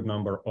seen a good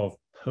number of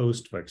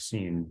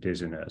post-vaccine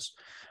dizziness.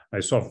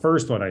 I saw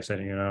first one, I said,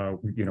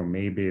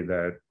 maybe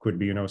that could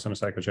be, some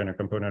psychogenic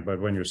component,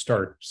 but when you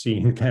start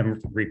seeing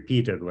them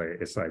repeatedly,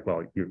 it's like,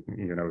 well,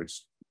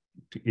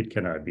 it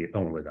cannot be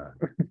only that.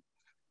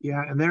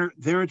 Yeah, and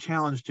they're a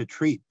challenge to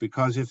treat,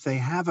 because if they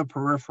have a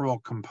peripheral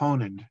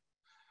component,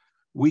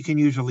 we can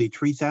usually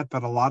treat that,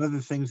 but a lot of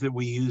the things that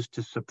we use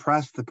to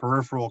suppress the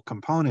peripheral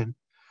component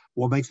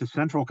will make the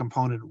central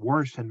component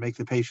worse and make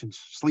the patient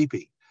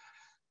sleepy.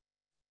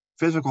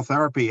 Physical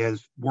therapy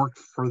has worked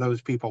for those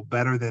people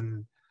better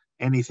than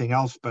anything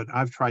else, but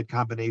I've tried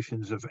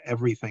combinations of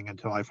everything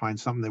until I find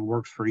something that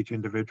works for each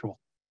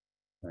individual.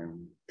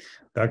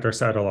 Dr.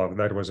 Sataloff,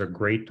 that was a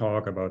great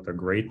talk about a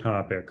great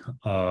topic.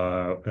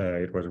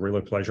 It was really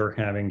a pleasure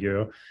having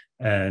you.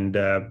 And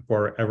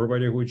for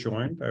everybody who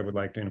joined, I would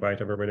like to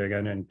invite everybody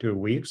again in 2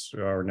 weeks,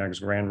 our next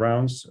grand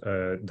rounds.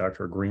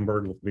 Dr.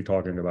 Greenberg will be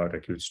talking about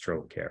acute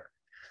stroke care.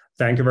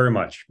 Thank you very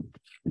much.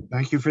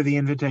 Thank you for the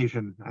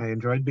invitation. I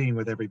enjoyed being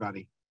with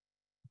everybody.